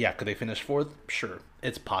could they finish 4th? Sure,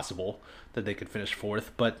 it's possible that they could finish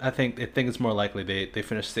 4th, but I think it's more likely they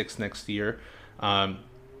finish 6th next year.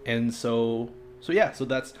 And so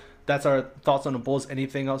that's our thoughts on the Bulls.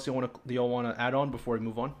 Anything else y'all want to add on before we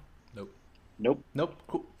move on? Nope.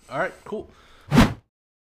 Cool. All right, cool.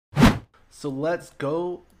 So let's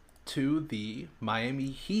go to the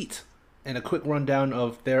Miami Heat and a quick rundown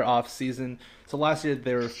of their offseason. So last year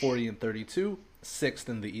they were 40-32, 6th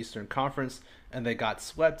in the Eastern Conference, and they got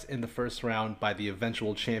swept in the first round by the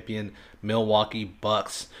eventual champion Milwaukee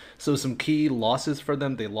Bucks. So some key losses for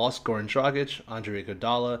them: they lost Goran Dragic, Andre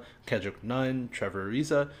Iguodala, Kendrick Nunn, Trevor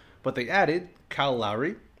Ariza, but they added Kyle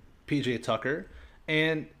Lowry, PJ Tucker.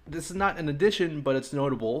 And this is not an addition, but it's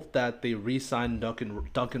notable that they re-signed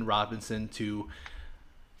Duncan Robinson to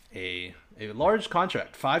a large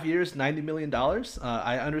contract, 5 years, $90 million.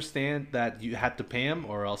 I understand that you had to pay him,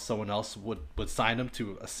 or else someone else would sign him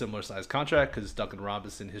to a similar size contract, because Duncan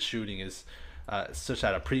Robinson, his shooting is such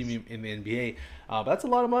at a premium in the NBA. But that's a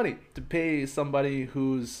lot of money to pay somebody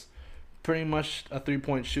who's pretty much a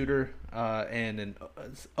three-point shooter and an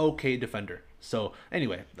okay defender. So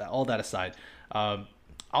anyway, all that aside,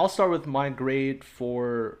 I'll start with my grade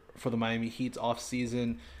for the Miami Heat's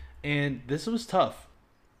offseason, and this was tough.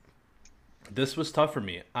 This was tough for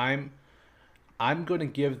me. I'm going to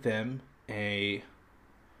give them I'm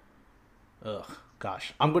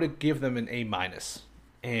going to give them an A-,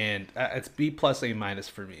 and it's B+, A-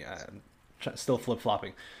 for me. I'm still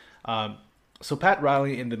flip-flopping. So Pat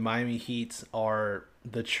Riley and the Miami Heat are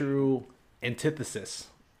the true antithesis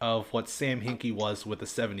of what Sam Hinkie was with the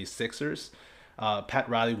 76ers. Pat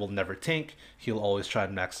Riley will never tank. He'll always try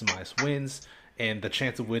to maximize wins and the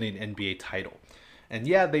chance of winning an NBA title. And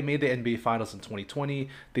yeah, they made the NBA Finals in 2020.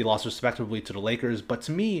 They lost respectively to the Lakers. But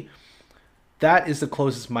to me, that is the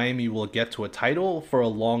closest Miami will get to a title for a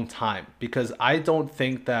long time, because I don't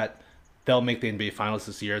think that they'll make the NBA Finals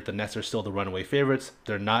this year. The Nets are still the runaway favorites.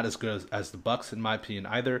 They're not as good as the Bucks, in my opinion,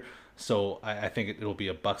 either. So I think it'll be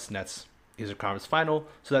a Bucks-Nets Eastern Conference Final.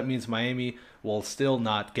 So that means Miami will still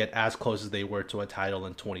not get as close as they were to a title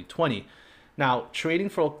in 2020. Now, trading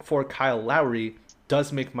for Kyle Lowry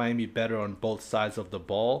does make Miami better on both sides of the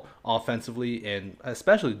ball, offensively and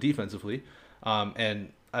especially defensively.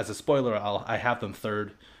 And as a spoiler, I have them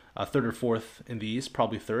third or fourth in the East,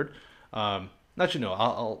 probably third. I'll have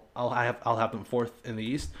them fourth in the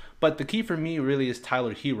East. But the key for me really is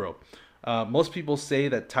Tyler Hero. Most people say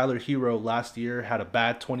that Tyler Hero last year had a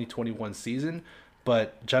bad 2021 season,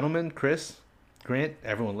 but gentlemen, Chris, Grant,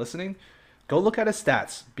 everyone listening, go look at his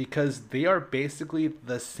stats, because they are basically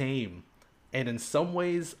the same, and in some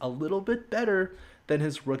ways a little bit better than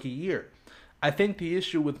his rookie year. I think the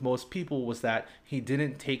issue with most people was that he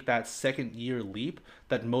didn't take that second year leap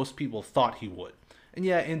that most people thought he would. And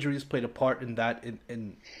yeah, injuries played a part in that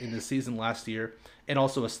in the season last year, and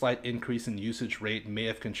also a slight increase in usage rate may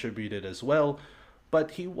have contributed as well.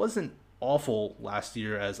 But he wasn't awful last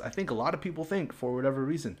year, as I think a lot of people think, for whatever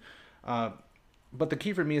reason. But the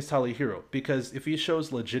key for me is Tyler Hero, because if he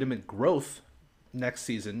shows legitimate growth next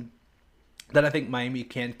season, then I think Miami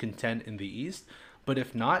can contend in the East. But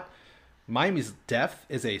if not, Miami's depth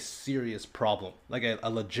is a serious problem, like a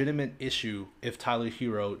legitimate issue if Tyler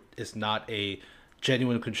Hero is not a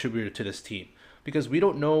genuine contributor to this team. Because we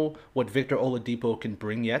don't know what Victor Oladipo can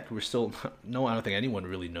bring yet. We're still, I don't think anyone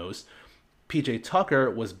really knows. PJ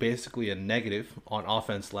Tucker was basically a negative on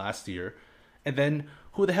offense last year. And then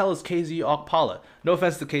who the hell is KZ Okpala? No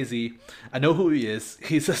offense to KZ. I know who he is.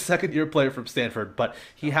 He's a second-year player from Stanford, but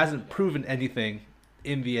he hasn't proven anything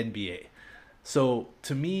in the NBA. So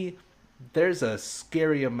to me, there's a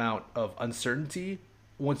scary amount of uncertainty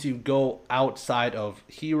once you go outside of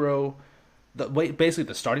Hero, basically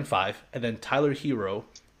the starting five, and then Tyler Hero,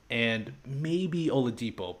 and maybe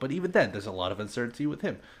Oladipo. But even then, there's a lot of uncertainty with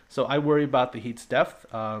him. So I worry about the Heat's depth.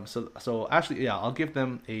 So actually, yeah, I'll give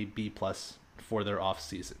them a B plus for their off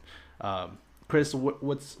season. Chris,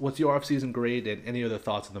 what's your off season grade, and any other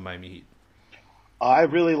thoughts on the Miami Heat? I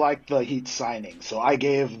really liked the Heat signing, so I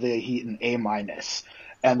gave the Heat an A minus.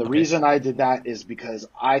 And the reason I did that is because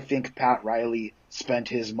I think Pat Riley spent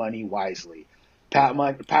his money wisely.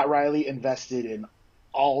 Pat Riley invested in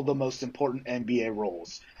all the most important NBA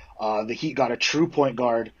roles. The Heat got a true point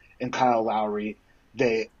guard in Kyle Lowry.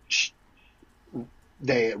 They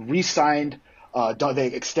re-signed, they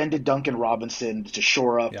extended Duncan Robinson to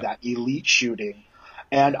shore up that elite shooting.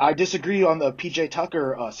 And I disagree on the PJ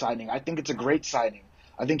Tucker signing. I think it's a great signing.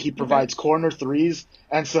 I think he provides corner threes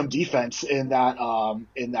and some defense in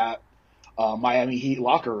that Miami Heat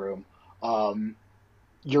locker room.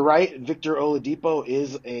 You're right, Victor Oladipo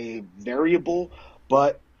is a variable,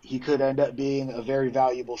 but he could end up being a very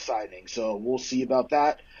valuable signing. So we'll see about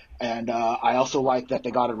that. And I also like that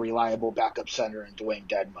they got a reliable backup center in Dwayne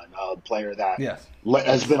Dedmon, a player that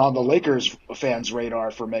has been on the Lakers fans'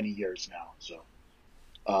 radar for many years now. So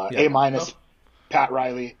A minus, Pat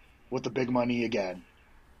Riley with the big money again.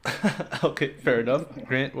 Okay, fair enough.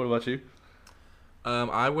 Grant, what about you?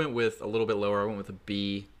 I went with a little bit lower. I went with a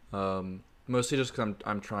B, mostly just because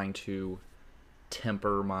I'm trying to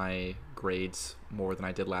temper my grades more than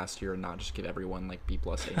I did last year and not just give everyone like B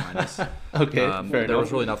plus, A minus. Okay, fair enough. There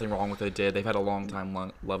was really nothing wrong with what they did. They've had a long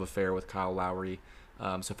time love affair with Kyle Lowry,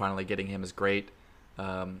 so finally getting him is great.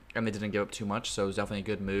 And they didn't give up too much, so it was definitely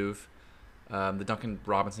a good move. The Duncan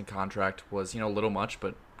Robinson contract was, a little much,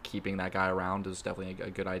 but keeping that guy around is definitely a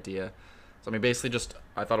good idea. So, I mean, basically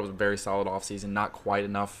I thought it was a very solid offseason, not quite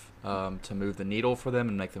enough to move the needle for them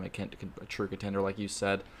and make them a true contender, like you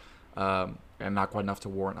said, and not quite enough to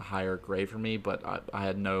warrant a higher grade for me, but I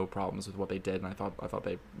had no problems with what they did, and I thought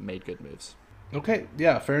they made good moves. Okay,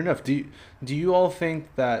 yeah, fair enough. Do you all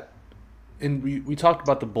think that, and we talked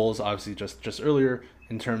about the Bulls, obviously, just earlier,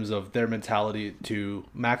 in terms of their mentality to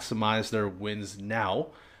maximize their wins now,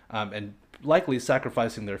 and likely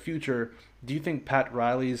sacrificing their future. Do you think Pat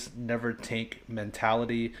Riley's never tank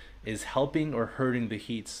mentality is helping or hurting the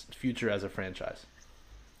Heat's future as a franchise?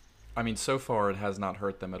 I mean, so far it has not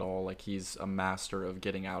hurt them at all. Like, he's a master of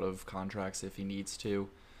getting out of contracts if he needs to.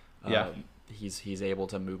 He's able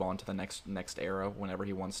to move on to the next era whenever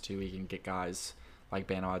he wants to. He can get guys like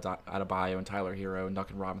Bano Adebayo and Tyler Hero and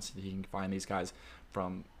Duncan Robinson. He can find these guys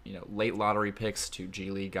from late lottery picks to G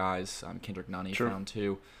League guys. Kendrick Nunn found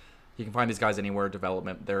too. You can find these guys anywhere.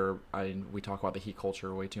 Development. We talk about the Heat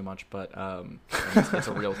culture way too much, but it's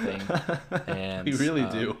a real thing, and we really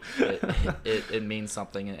do. it means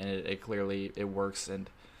something, and it clearly works. And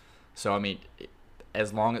so I mean,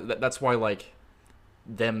 as long as that's why like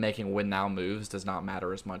them making win now moves does not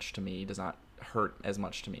matter as much to me. Does not hurt as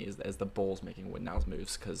much to me as the Bulls making win now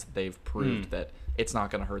moves, because they've proved that it's not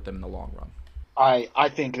going to hurt them in the long run. I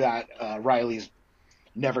think that Riley's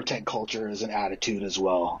never tank culture is an attitude as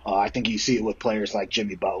well. I think you see it with players like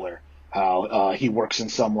Jimmy Butler, how he works in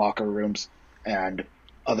some locker rooms and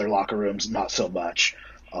other locker rooms not so much.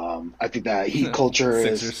 I think that Heat culture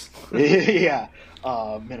is Minnesota.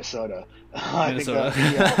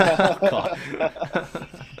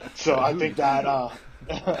 So I think that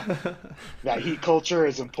that Heat culture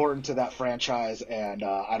is important to that franchise, and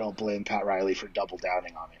I don't blame Pat Riley for doubling down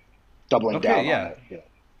on it.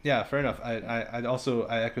 Yeah, fair enough. I also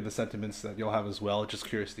echo the sentiments that y'all have as well. Just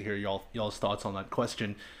curious to hear y'all's thoughts on that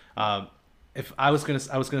question. If I was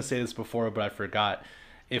gonna say this before, but I forgot.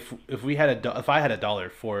 If I had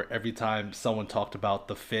 $1 for every time someone talked about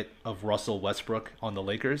the fit of Russell Westbrook on the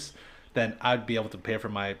Lakers, then I'd be able to pay for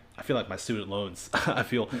my student loans.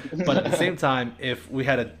 But at the same time, if I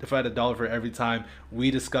had $1 for every time we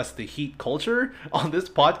discussed the Heat culture on this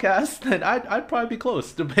podcast, then I'd probably be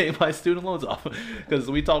close to paying my student loans off, because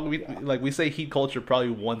we say Heat culture probably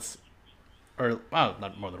once, or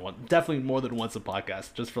not more than one, definitely more than once a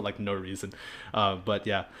podcast, just for no reason. But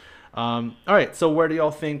yeah. All right, so where do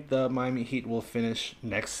y'all think the Miami Heat will finish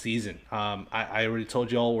next season? I already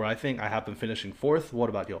told y'all where I think. I have them finishing 4th. What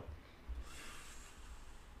about y'all?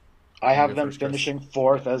 I have them finishing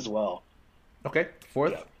 4th as well. Okay,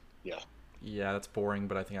 4th. Yeah, that's boring,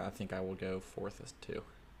 but I think I will go 4th as too.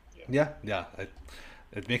 Yeah.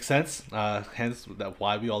 It makes sense. Hence that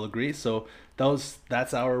why we all agree. So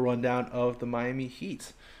that's our rundown of the Miami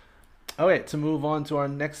Heat. Okay, to move on to our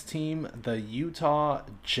next team, the Utah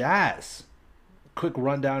Jazz. Quick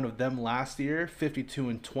rundown of them last year: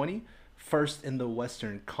 52-20, first in the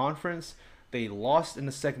Western Conference. They lost in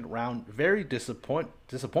the second round, very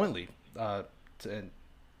disappointingly.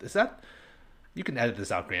 Is that, you can edit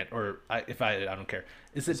this out, Grant, or I don't care.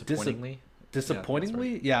 Is it Disappointingly?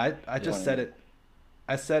 disappointingly? Yeah, I just said it.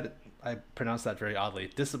 I pronounced that very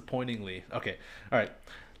oddly. Disappointingly. Okay. All right.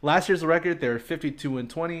 Last year's record, they were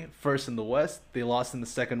 52-20, first in the West. They lost in the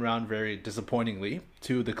second round very disappointingly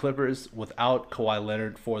to the Clippers without Kawhi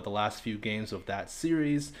Leonard for the last few games of that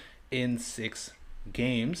series in 6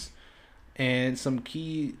 games. And some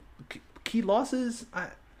key losses.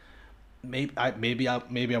 Maybe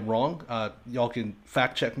I'm wrong. Y'all can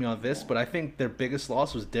fact check me on this, but I think their biggest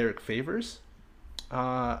loss was Derek Favors.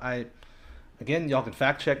 Again, y'all can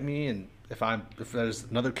fact check me, and if there's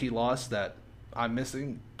another key loss that I'm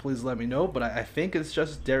missing, please let me know. But I think it's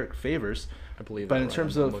just Derek Favors. I believe. But that, in right?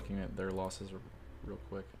 terms I'm of looking at their losses real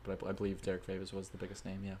quick, but I believe Derek Favors was the biggest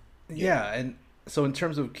name. Yeah. Yeah, and so in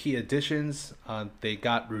terms of key additions, they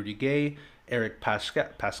got Rudy Gay, Eric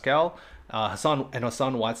Pascal,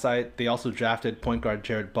 Hassan Whiteside. They also drafted point guard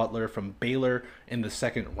Jared Butler from Baylor in the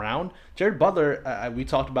second round. Jared Butler, we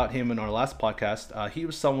talked about him in our last podcast. He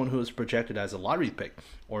was someone who was projected as a lottery pick,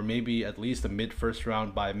 or maybe at least a mid-first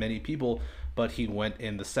round by many people, but he went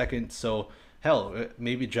in the second. So hell,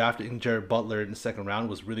 maybe drafting Jared Butler in the second round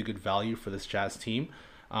was really good value for this Jazz team.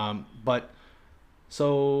 So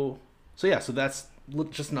that's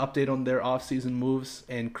just an update on their offseason moves.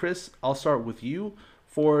 And Chris, I'll start with you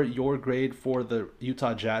for your grade for the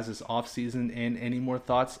Utah Jazz's offseason, and any more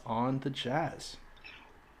thoughts on the Jazz.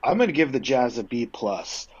 I'm going to give the Jazz a B+.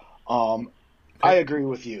 I agree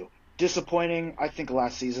with you. Disappointing. I think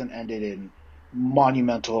last season ended in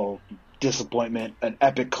monumental disappointment, an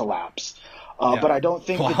epic collapse. But I don't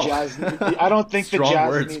think the Jazz. I don't think the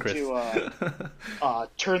Jazz need to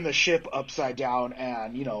turn the ship upside down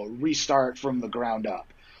and restart from the ground up.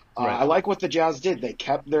 Right. I like what the Jazz did. They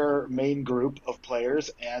kept their main group of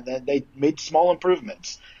players, and then they made small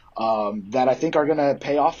improvements that I think are going to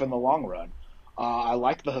pay off in the long run. I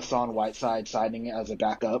like the Hassan Whiteside signing as a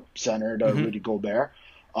backup center to Rudy Gobert.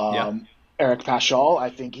 Eric Pascal,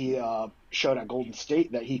 I think he showed at Golden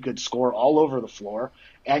State that he could score all over the floor,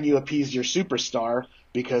 and you appease your superstar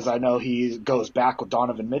because I know he goes back with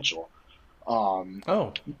Donovan Mitchell. Mike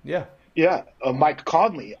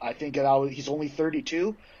Conley, I think he's only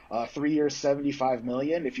 32, 3 years, $75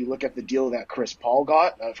 million. If you look at the deal that Chris Paul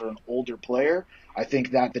got for an older player, I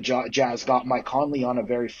think that the Jazz got Mike Conley on a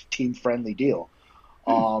very team-friendly deal.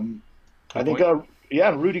 I think,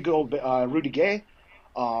 Rudy Gay.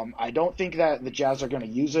 I don't think that the Jazz are going to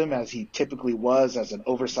use him as he typically was as an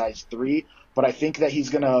oversized 3, but I think that he's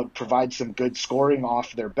going to provide some good scoring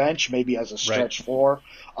off their bench, maybe as a stretch 4,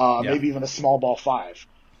 maybe even a small ball 5.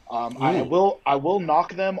 I will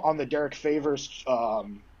knock them on the Derek Favors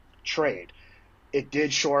trade. It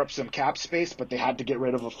did shore up some cap space, but they had to get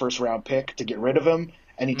rid of a first-round pick to get rid of him.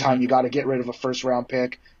 Anytime you got to get rid of a first-round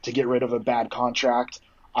pick to get rid of a bad contract,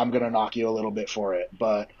 I'm going to knock you a little bit for it.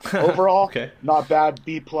 But overall, Not bad,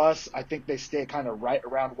 B+. I think they stay kind of right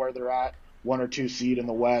around where they're at, 1 or 2 seed in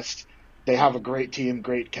the West. They have a great team,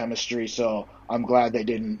 great chemistry, so I'm glad they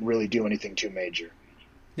didn't really do anything too major.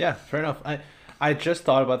 Yeah, fair enough. I just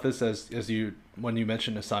thought about this when you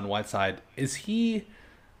mentioned Hassan Whiteside. Is he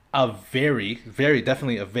a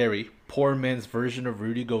definitely a very poor man's version of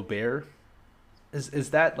Rudy Gobert?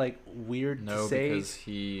 Is that weird to say?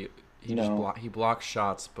 No, because he blocks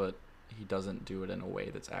shots, but he doesn't do it in a way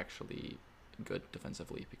that's actually good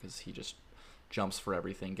defensively because he just jumps for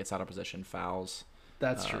everything, gets out of position, fouls.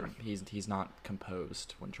 That's true. He's not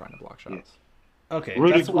composed when trying to block shots. Yeah. Okay,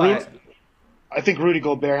 that's why. I think Rudy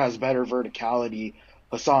Gobert has better verticality.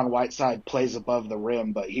 Hassan Whiteside plays above the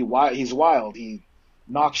rim, but he's wild. He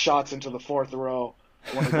knocks shots into the fourth row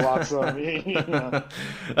when he blocks them.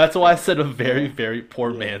 That's why I said a very, very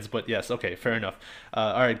poor man's. But yes, okay, fair enough.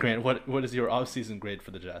 All right, Grant, what is your offseason grade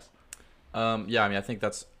for the Jazz? I think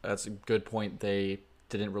that's a good point. They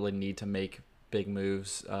didn't really need to make big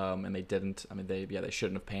moves, and they didn't. They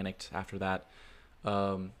shouldn't have panicked after that.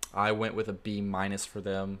 I went with a B- for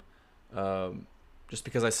them. Just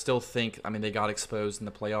because I still think, they got exposed in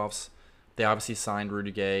the playoffs. They obviously signed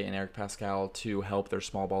Rudy Gay and Eric Pascal to help their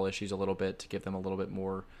small ball issues a little bit, to give them a little bit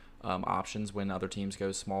more options when other teams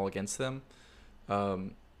go small against them. But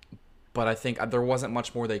I think there wasn't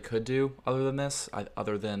much more they could do other than this,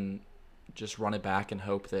 other than just run it back and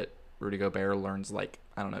hope that Rudy Gobert learns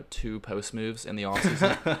I don't know, 2 post moves in the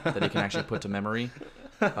offseason that he can actually put to memory.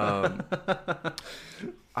 I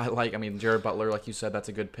mean, Jared Butler, like you said, that's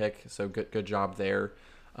a good pick. So good job there.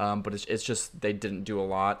 But it's just they didn't do a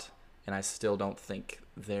lot, and I still don't think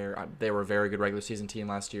they were a very good regular season team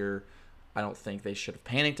last year. I don't think they should have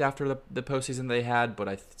panicked after the postseason they had, but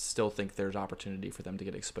I still think there's opportunity for them to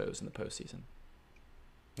get exposed in the postseason.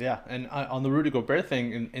 Yeah, and on the Rudy Gobert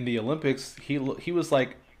thing in the Olympics, he was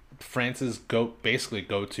like France's basically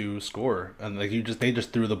go-to scorer, and like they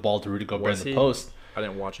just threw the ball to Rudy Gobert in the post. I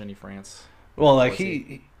didn't watch any France. Well, like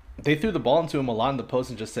they threw the ball into him a lot in the post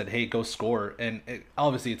and just said, "Hey, go score." And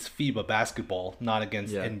obviously, it's FIBA basketball, not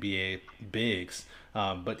against NBA bigs.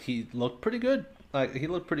 But he looked pretty good. He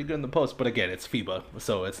looked pretty good in the post. But again, it's FIBA,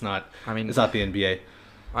 so it's not. I mean, it's not the NBA.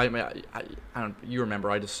 I mean, I don't. You remember?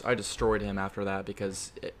 I destroyed him after that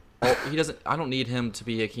because he doesn't. I don't need him to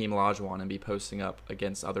be Hakeem Olajuwon and be posting up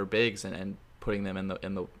against other bigs and putting them in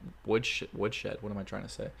the woodshed. What am I trying to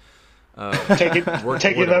say? Taking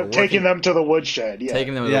them to the woodshed. Yeah.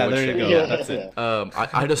 Taking them to the woodshed. There you go. Yeah. That's it.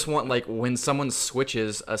 I just want, like, when someone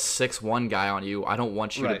switches a 6'1" guy on you, I don't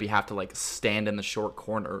want you to have to like stand in the short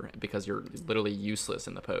corner because you're literally useless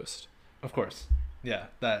in the post. Of course. Yeah,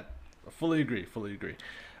 that fully agree.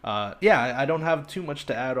 I don't have too much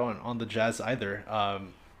to add on the Jazz either.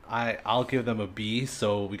 I'll give them a B.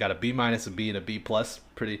 So we got a B-, a B, and a B+.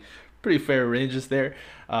 Pretty fair ranges there.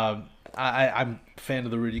 I'm a fan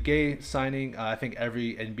of the Rudy Gay signing. I think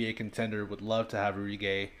every NBA contender would love to have Rudy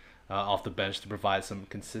Gay off the bench to provide some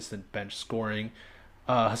consistent bench scoring.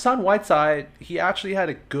 Hassan Whiteside, he actually had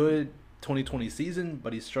a good 2020 season,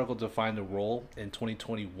 but he struggled to find a role in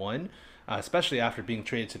 2021, especially after being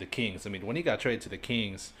traded to the Kings. I mean, when he got traded to the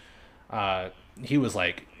Kings, he was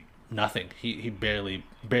like nothing. He barely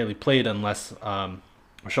played unless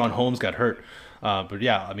Rashawn Holmes got hurt. But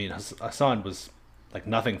yeah, I mean, Hassan was like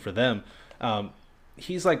nothing for them.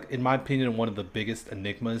 He's like, in my opinion, one of the biggest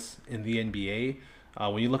enigmas in the NBA.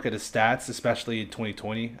 When you look at his stats, especially in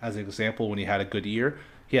 2020, as an example, when he had a good year,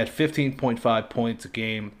 he had 15.5 points a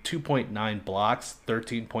game, 2.9 blocks,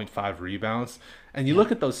 13.5 rebounds. And you look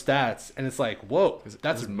at those stats, and it's like, whoa,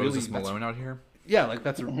 that's really Moses Malone out here. Yeah, like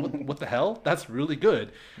that's what the hell? That's really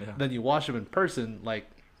good. Yeah. Then you watch him in person, like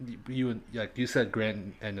you said,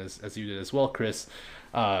 Grant, and as you did as well, Chris.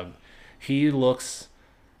 He looks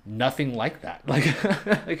nothing like that. Like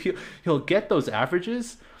he'll get those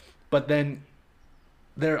averages, but then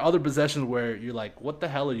there are other possessions where you're like, what the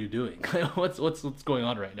hell are you doing? what's going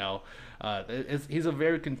on right now? He's a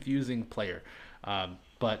very confusing player,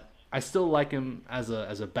 but I still like him as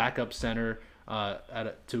a backup center to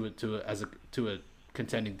a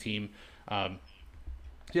contending team.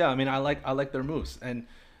 Yeah, I mean, I like their moves, and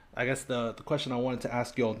I guess the question I wanted to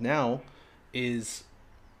ask y'all now is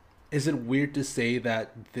it weird to say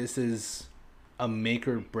that this is a make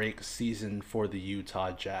or break season for the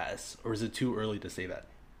Utah Jazz, or is it too early to say that?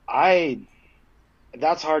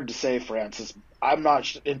 That's hard to say, Francis. I'm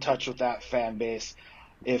not in touch with that fan base.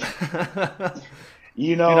 If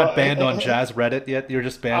you're not banned on Jazz Reddit yet. You're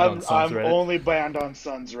just banned on Suns Reddit. I'm only banned on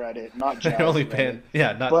Suns Reddit, not Jazz. only Reddit. Banned,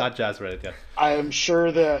 yeah, not Jazz Reddit yet. I am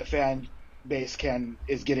sure the fan base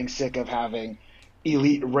is getting sick of having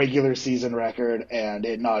elite regular season record and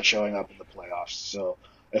it not showing up in the playoffs. So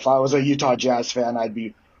if I was a Utah Jazz fan, I'd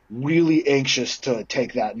be really anxious to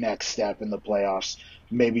take that next step in the playoffs.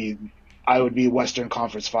 Maybe I would be Western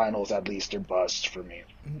Conference Finals at least or bust for me.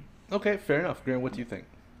 Okay, fair enough. Grant, what do you think?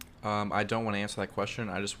 I don't want to answer that question.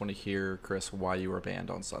 I just want to hear, Chris, why you were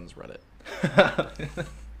banned on Suns Reddit.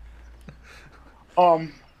 I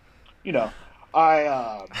don't know.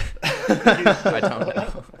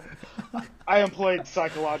 I employed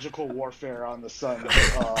psychological warfare on the Suns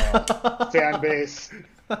fan base.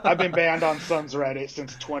 I've been banned on Suns Reddit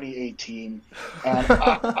since 2018, and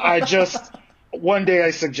I just one day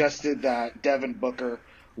I suggested that Devin Booker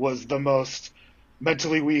was the most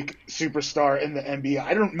mentally weak superstar in the NBA.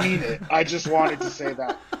 I don't mean it. I just wanted to say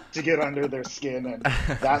that to get under their skin, and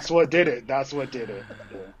that's what did it. Yeah.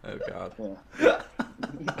 Oh God. Yeah.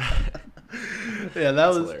 Yeah,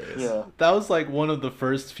 That's hilarious. Yeah. That was like one of the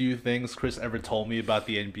first few things Chris ever told me about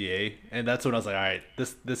the NBA, and that's when I was like, all right,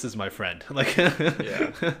 this is my friend. Like,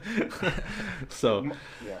 yeah. So,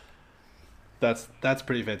 yeah. That's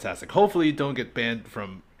pretty fantastic. Hopefully, you don't get banned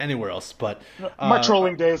from anywhere else. But my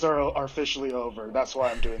trolling days are officially over. That's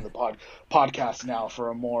why I'm doing the podcast now, for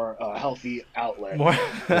a more healthy outlet. More,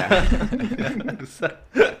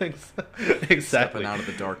 exactly. Stepping out of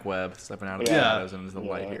the dark web, stepping out of the shadows into the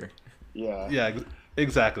light here. Yeah.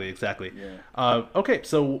 Exactly. Yeah. Okay,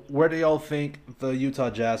 so where do y'all think the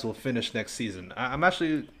Utah Jazz will finish next season? I'm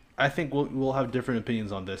actually I think we'll have different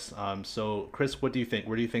opinions on this. So Chris, what do you think?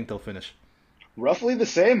 Where do you think they'll finish? Roughly the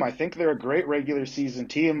same. I think they're a great regular season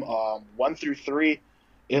team, 1 through 3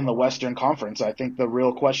 in the Western Conference. I think the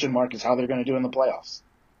real question mark is how they're going to do in the playoffs.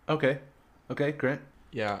 Okay, okay, Grant.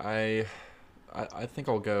 Yeah, I think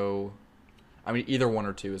I'll go. I mean, either 1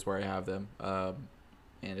 or 2 is where I have them,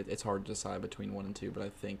 and it's hard to decide between 1 and 2. But I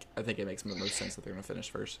think it makes the most sense that they're going to finish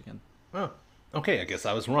first again. Oh, okay. I guess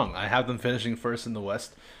I was wrong. I have them finishing first in the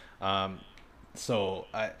West. Um, so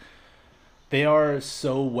they are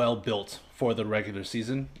so well built for the regular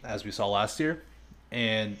season, as we saw last year,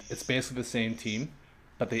 and it's basically the same team,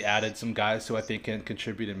 but they added some guys who I think can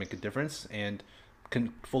contribute and make a difference, and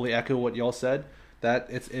can fully echo what y'all said that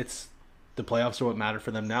it's the playoffs are what matter for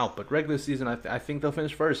them now. But regular season, I think they'll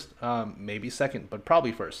finish first, maybe second, but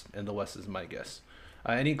probably first in the West is my guess.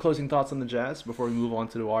 Any closing thoughts on the Jazz before we move on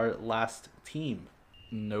to our last team?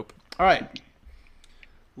 Nope. All right,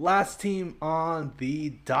 last team on the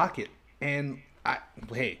docket, and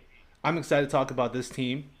hey, I'm excited to talk about this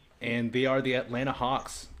team, and they are the Atlanta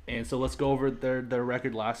Hawks. And so let's go over their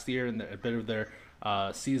record last year and a bit of their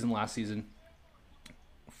season last season.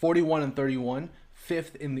 41-31,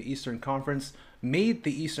 fifth in the Eastern Conference, made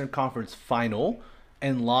the Eastern Conference final,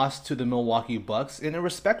 and lost to the Milwaukee Bucks in a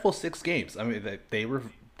respectful 6 games. I mean, they were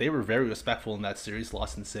very respectful in that series,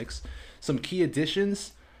 lost in 6. Some key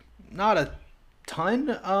additions, not a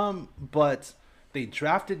ton, but they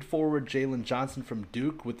drafted forward Jalen Johnson from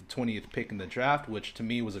Duke with the 20th pick in the draft, which to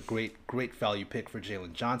me was a great value pick for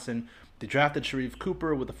Jalen Johnson. They drafted Sharif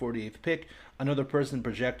Cooper with the 48th pick, another person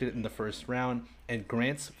projected in the first round, and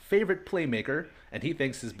Grant's favorite playmaker, and he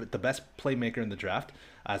thinks is the best playmaker in the draft,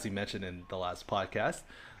 as he mentioned in the last podcast.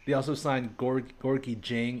 They also signed Gorgie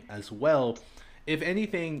Jang as well. If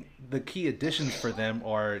anything, the key additions for them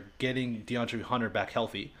are getting DeAndre Hunter back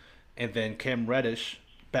healthy, and then Cam Reddish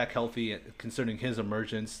back healthy concerning his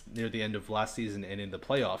emergence near the end of last season and in the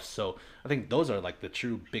playoffs. So I think those are like the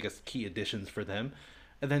true biggest key additions for them.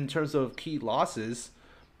 And then in terms of key losses,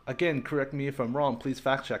 again, correct me if I'm wrong, please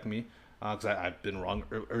fact check me, because I've been wrong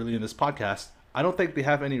early in this podcast. I don't think they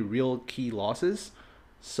have any real key losses.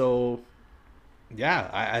 So yeah,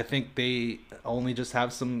 I think they only just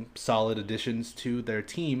have some solid additions to their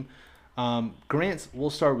team. Grant,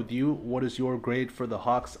 we'll start with you. What is your grade for the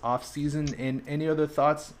Hawks offseason, and any other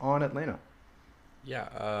thoughts on Atlanta? Yeah,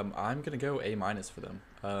 I'm gonna go A- for them.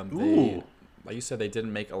 Ooh. Like you said, they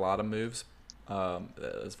didn't make a lot of moves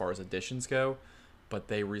as far as additions go, but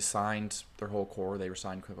they re-signed their whole core. They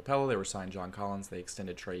re-signed Clint Capella, they re-signed John Collins, they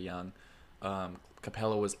extended Trae Young.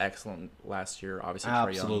 Capella was excellent last year. Obviously,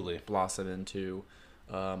 Trae Young blossomed into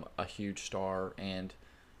a huge star, and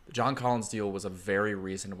the John Collins deal was a very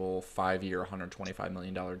reasonable 5-year, $125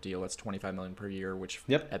 million deal. That's $25 million per year, which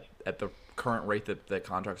at the current rate that the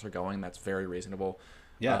contracts are going, that's very reasonable.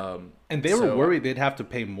 Yeah, and they were worried they'd have to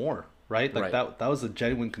pay more, right? Like that was a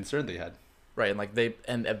genuine concern they had. Right,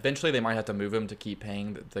 and eventually they might have to move him to keep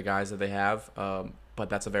paying the guys that they have. But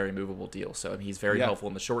that's a very movable deal. So he's very helpful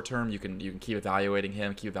in the short term. You can keep evaluating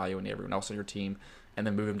him, keep evaluating everyone else on your team, and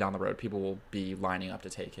then move him down the road. People will be lining up to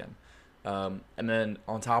take him. And then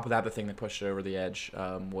on top of that, the thing that pushed it over the edge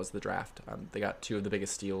was the draft. They got 2 of the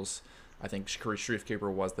biggest steals. I think Sharif Cooper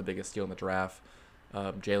was the biggest steal in the draft.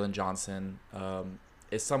 Jalen Johnson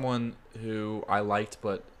is someone who I liked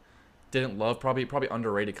but didn't love. Probably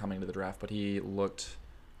underrated coming to the draft, but he looked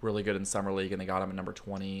really good in summer league, and they got him at number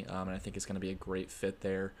 20, and I think it's going to be a great fit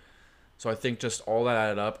there. So I think just all that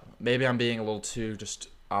added up, maybe I'm being a little too just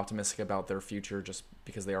optimistic about their future just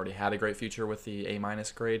because they already had a great future with the A-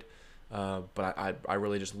 grade, but I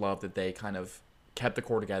really just love that they kind of kept the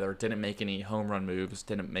core together, didn't make any home run moves,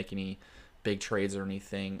 didn't make any big trades or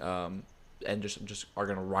anything, and just are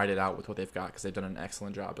going to ride it out with what they've got because they've done an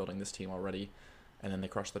excellent job building this team already, and then they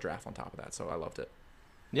crushed the draft on top of that, so I loved it.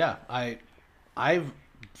 Yeah, I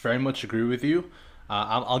very much agree with you.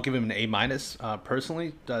 I'll give him an A-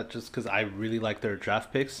 personally, just because I really like their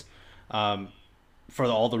draft picks. For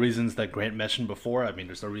all the reasons that Grant mentioned before, I mean,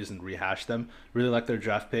 there's no reason to rehash them. Really like their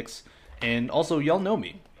draft picks, and also y'all know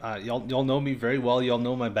me. Y'all know me very well. Y'all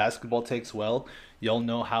know my basketball takes well. Y'all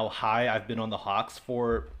know how high I've been on the Hawks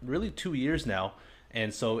for really 2 years now,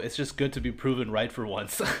 and so it's just good to be proven right for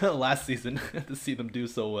once. Last season, to see them do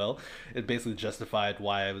so well, it basically justified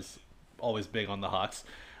why I was always big on the Hawks,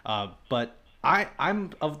 but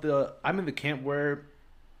I'm in the camp where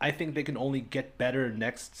I think they can only get better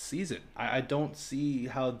next season. I don't see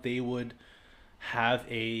how they would have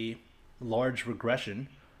a large regression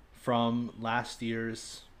from last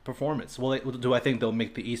year's performance. Well, do I think they'll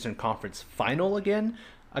make the Eastern Conference final again?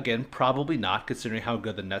 Again, probably not, considering how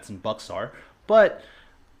good the Nets and Bucks are. But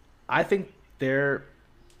I think they're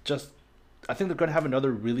just. I think they're going to have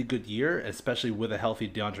another really good year, especially with a healthy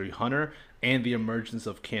DeAndre Hunter and the emergence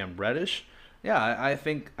of Cam Reddish. Yeah, I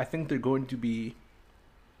think they're going to be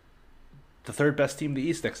the third best team in the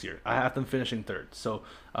East next year. I have them finishing third. So,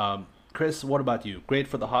 Chris, what about you? Grade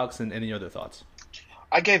for the Hawks, and any other thoughts?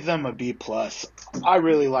 I gave them a B plus. I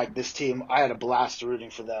really like this team. I had a blast rooting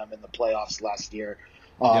for them in the playoffs last year.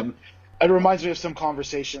 Yep. It reminds me of some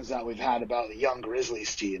conversations that we've had about the young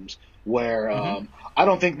Grizzlies teams, where I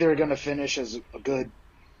don't think they're going to finish as a good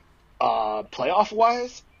playoff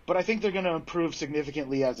wise, but I think they're going to improve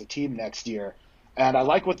significantly as a team next year. And I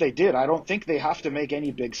like what they did. I don't think they have to make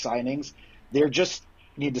any big signings. They just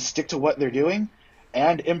need to stick to what they're doing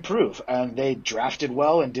and improve. And they drafted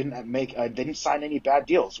well and didn't sign any bad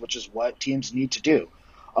deals, which is what teams need to do.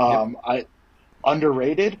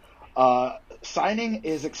 Underrated signing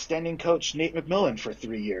is extending coach Nate McMillan for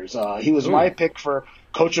 3 years. He was my pick for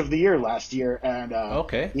coach of the year last year, and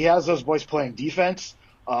he has those boys playing defense.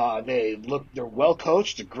 They're well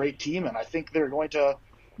coached, a great team, and I think they're going to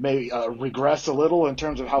maybe regress a little in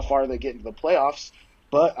terms of how far they get into the playoffs,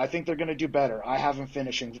 but I think they're going to do better. I have them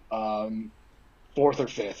finishing fourth or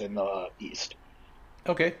fifth in the East.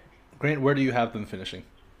 Okay. Grant, where do you have them finishing?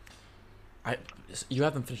 You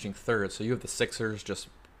have them finishing third, so you have the Sixers just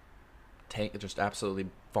absolutely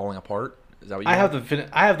falling apart. Is that what you have?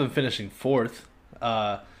 I have them finishing fourth,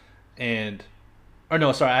 I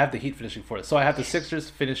have the Heat finishing fourth. So I have the Sixers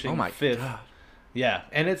finishing fifth. God. Yeah,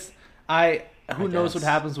 and who knows what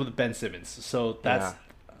happens with Ben Simmons. So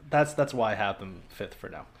that's why I have them fifth for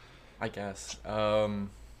now. I guess.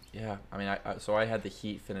 Yeah. I mean, I had the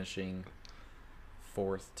Heat finishing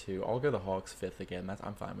fourth too. I'll go the Hawks fifth again.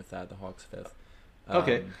 I'm fine with that. The Hawks fifth.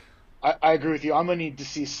 Okay. I agree with you. I'm gonna need to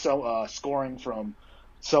see scoring from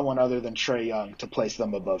someone other than Trae Young to place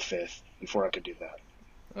them above fifth before I could do that.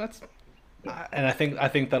 And I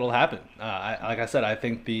think that'll happen. Like I said, I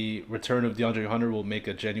think the return of DeAndre Hunter will make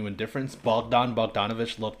a genuine difference.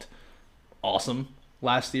 Bogdanovich looked awesome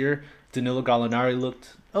last year. Danilo Gallinari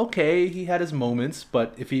looked okay. He had his moments,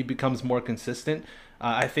 but if he becomes more consistent,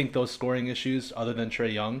 I think those scoring issues, other than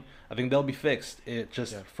Trae Young, I think they'll be fixed.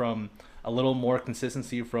 From a little more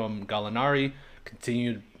consistency from Gallinari,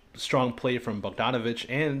 continued strong play from Bogdanovich,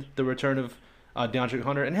 and the return of DeAndre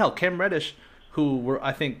Hunter. And hell, Cam Reddish, who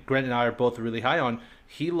I think Grant and I are both really high on,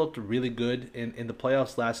 he looked really good in the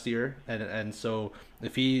playoffs last year. And so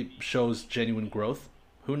if he shows genuine growth,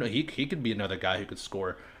 who knows, he could be another guy who could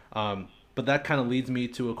score. But that kind of leads me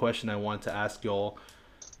to a question I want to ask y'all.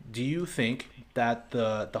 Do you think that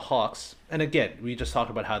the Hawks, and again, we just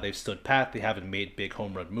talked about how they've stood pat, they haven't made big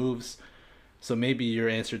home run moves, so maybe your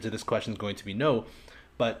answer to this question is going to be no,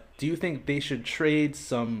 but do you think they should trade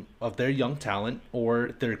some of their young talent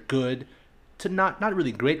or their good to not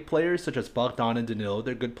really great players such as Bogdan and Danilo,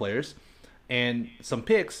 they're good players, and some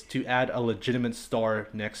picks to add a legitimate star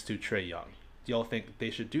next to Trae Young? Do y'all think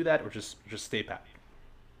they should do that or just stay pat?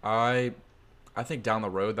 I think down the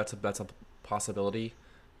road that's a possibility.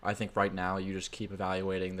 I think right now you just keep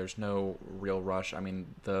evaluating. There's no real rush. I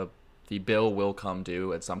mean, the bill will come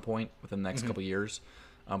due at some point within the next couple of years.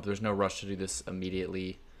 But there's no rush to do this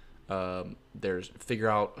immediately. Figure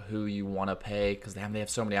out who you want to pay, because they have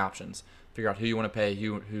so many options. Figure out who you want to pay,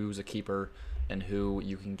 who's a keeper, and who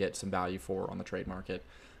you can get some value for on the trade market,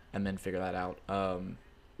 and then figure that out.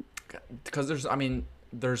 Because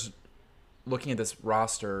there's looking at this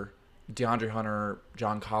roster, DeAndre Hunter,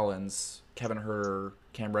 John Collins, Kevin Huerter,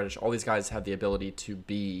 Cam Reddish, all these guys have the ability to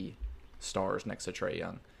be stars next to Trae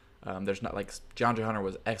Young. There's not like DeAndre Hunter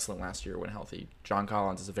was excellent last year when healthy. John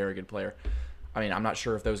Collins is a very good player. I mean, I'm not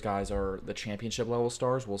sure if those guys are the championship level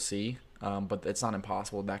stars. We'll see. But it's not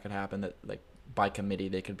impossible that could happen. That like by committee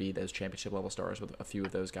they could be those championship level stars with a few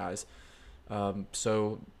of those guys.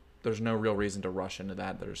 So there's no real reason to rush into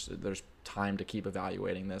that. There's time to keep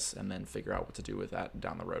evaluating this and then figure out what to do with that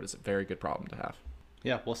down the road. It's a very good problem to have.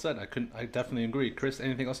 Yeah, well said. I definitely agree. Chris,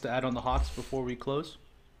 anything else to add on the Hawks before we close?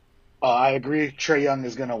 I agree. Trae Young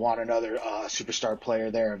is going to want another superstar player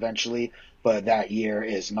there eventually, but that year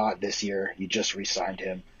is not this year. You just re-signed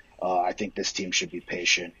him. I think this team should be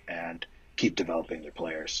patient and keep developing their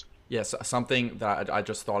players. Yes, something that I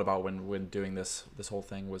just thought about when doing this whole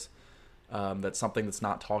thing was that something that's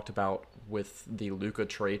not talked about with the Luka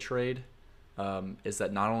Trae trade is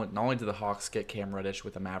that not only did the Hawks get Cam Reddish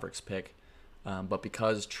with the Mavericks pick, but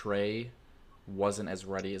because Trae wasn't as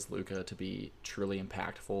ready as Luka to be truly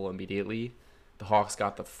impactful immediately, the Hawks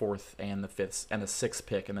got the 4th and the 5th and the 6th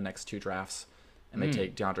pick in the next 2 drafts, and they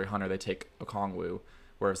take DeAndre Hunter, they take Okongwu,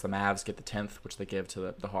 whereas the Mavs get the 10th, which they give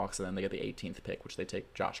to the Hawks, and then they get the 18th pick, which they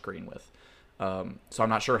take Josh Green with. So I'm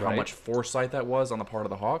not sure how much foresight that was on the part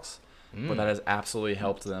of the Hawks, but that has absolutely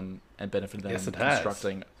helped them and benefited them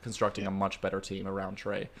in constructing a much better team around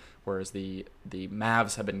Trae. Whereas the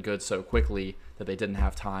Mavs have been good so quickly that they didn't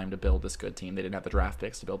have time to build this good team. They didn't have the draft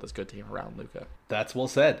picks to build this good team around Luka. That's well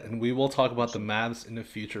said. And we will talk about the Mavs in a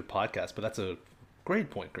future podcast, but that's a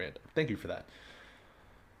great point, Grant. Thank you for that.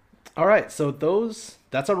 All right, so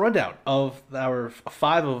that's our rundown of our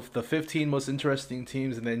 5 of the 15 most interesting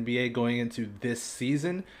teams in the NBA going into this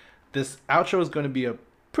season. This outro is going to be a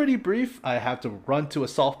pretty brief. I have to run to a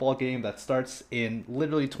softball game that starts in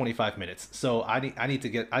literally 25 minutes, so I need to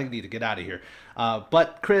get out of here.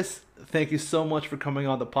 But Chris, thank you so much for coming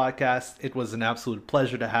on the podcast. It was an absolute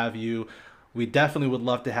pleasure to have you. We definitely would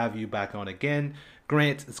love to have you back on again.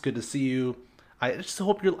 Grant, it's good to see you. I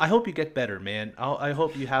hope you get better, man. I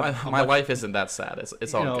hope you have. My life isn't that sad.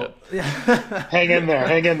 It's all good. Yeah. Hang in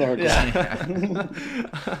there. Yeah.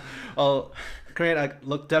 Well, Grant, I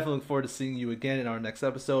definitely look forward to seeing you again in our next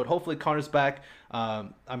episode. Hopefully, Connor's back.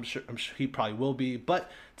 I'm sure he probably will be. But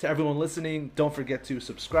to everyone listening, don't forget to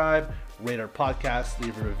subscribe, rate our podcast,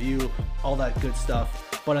 leave a review, all that good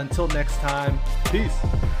stuff. But until next time, peace.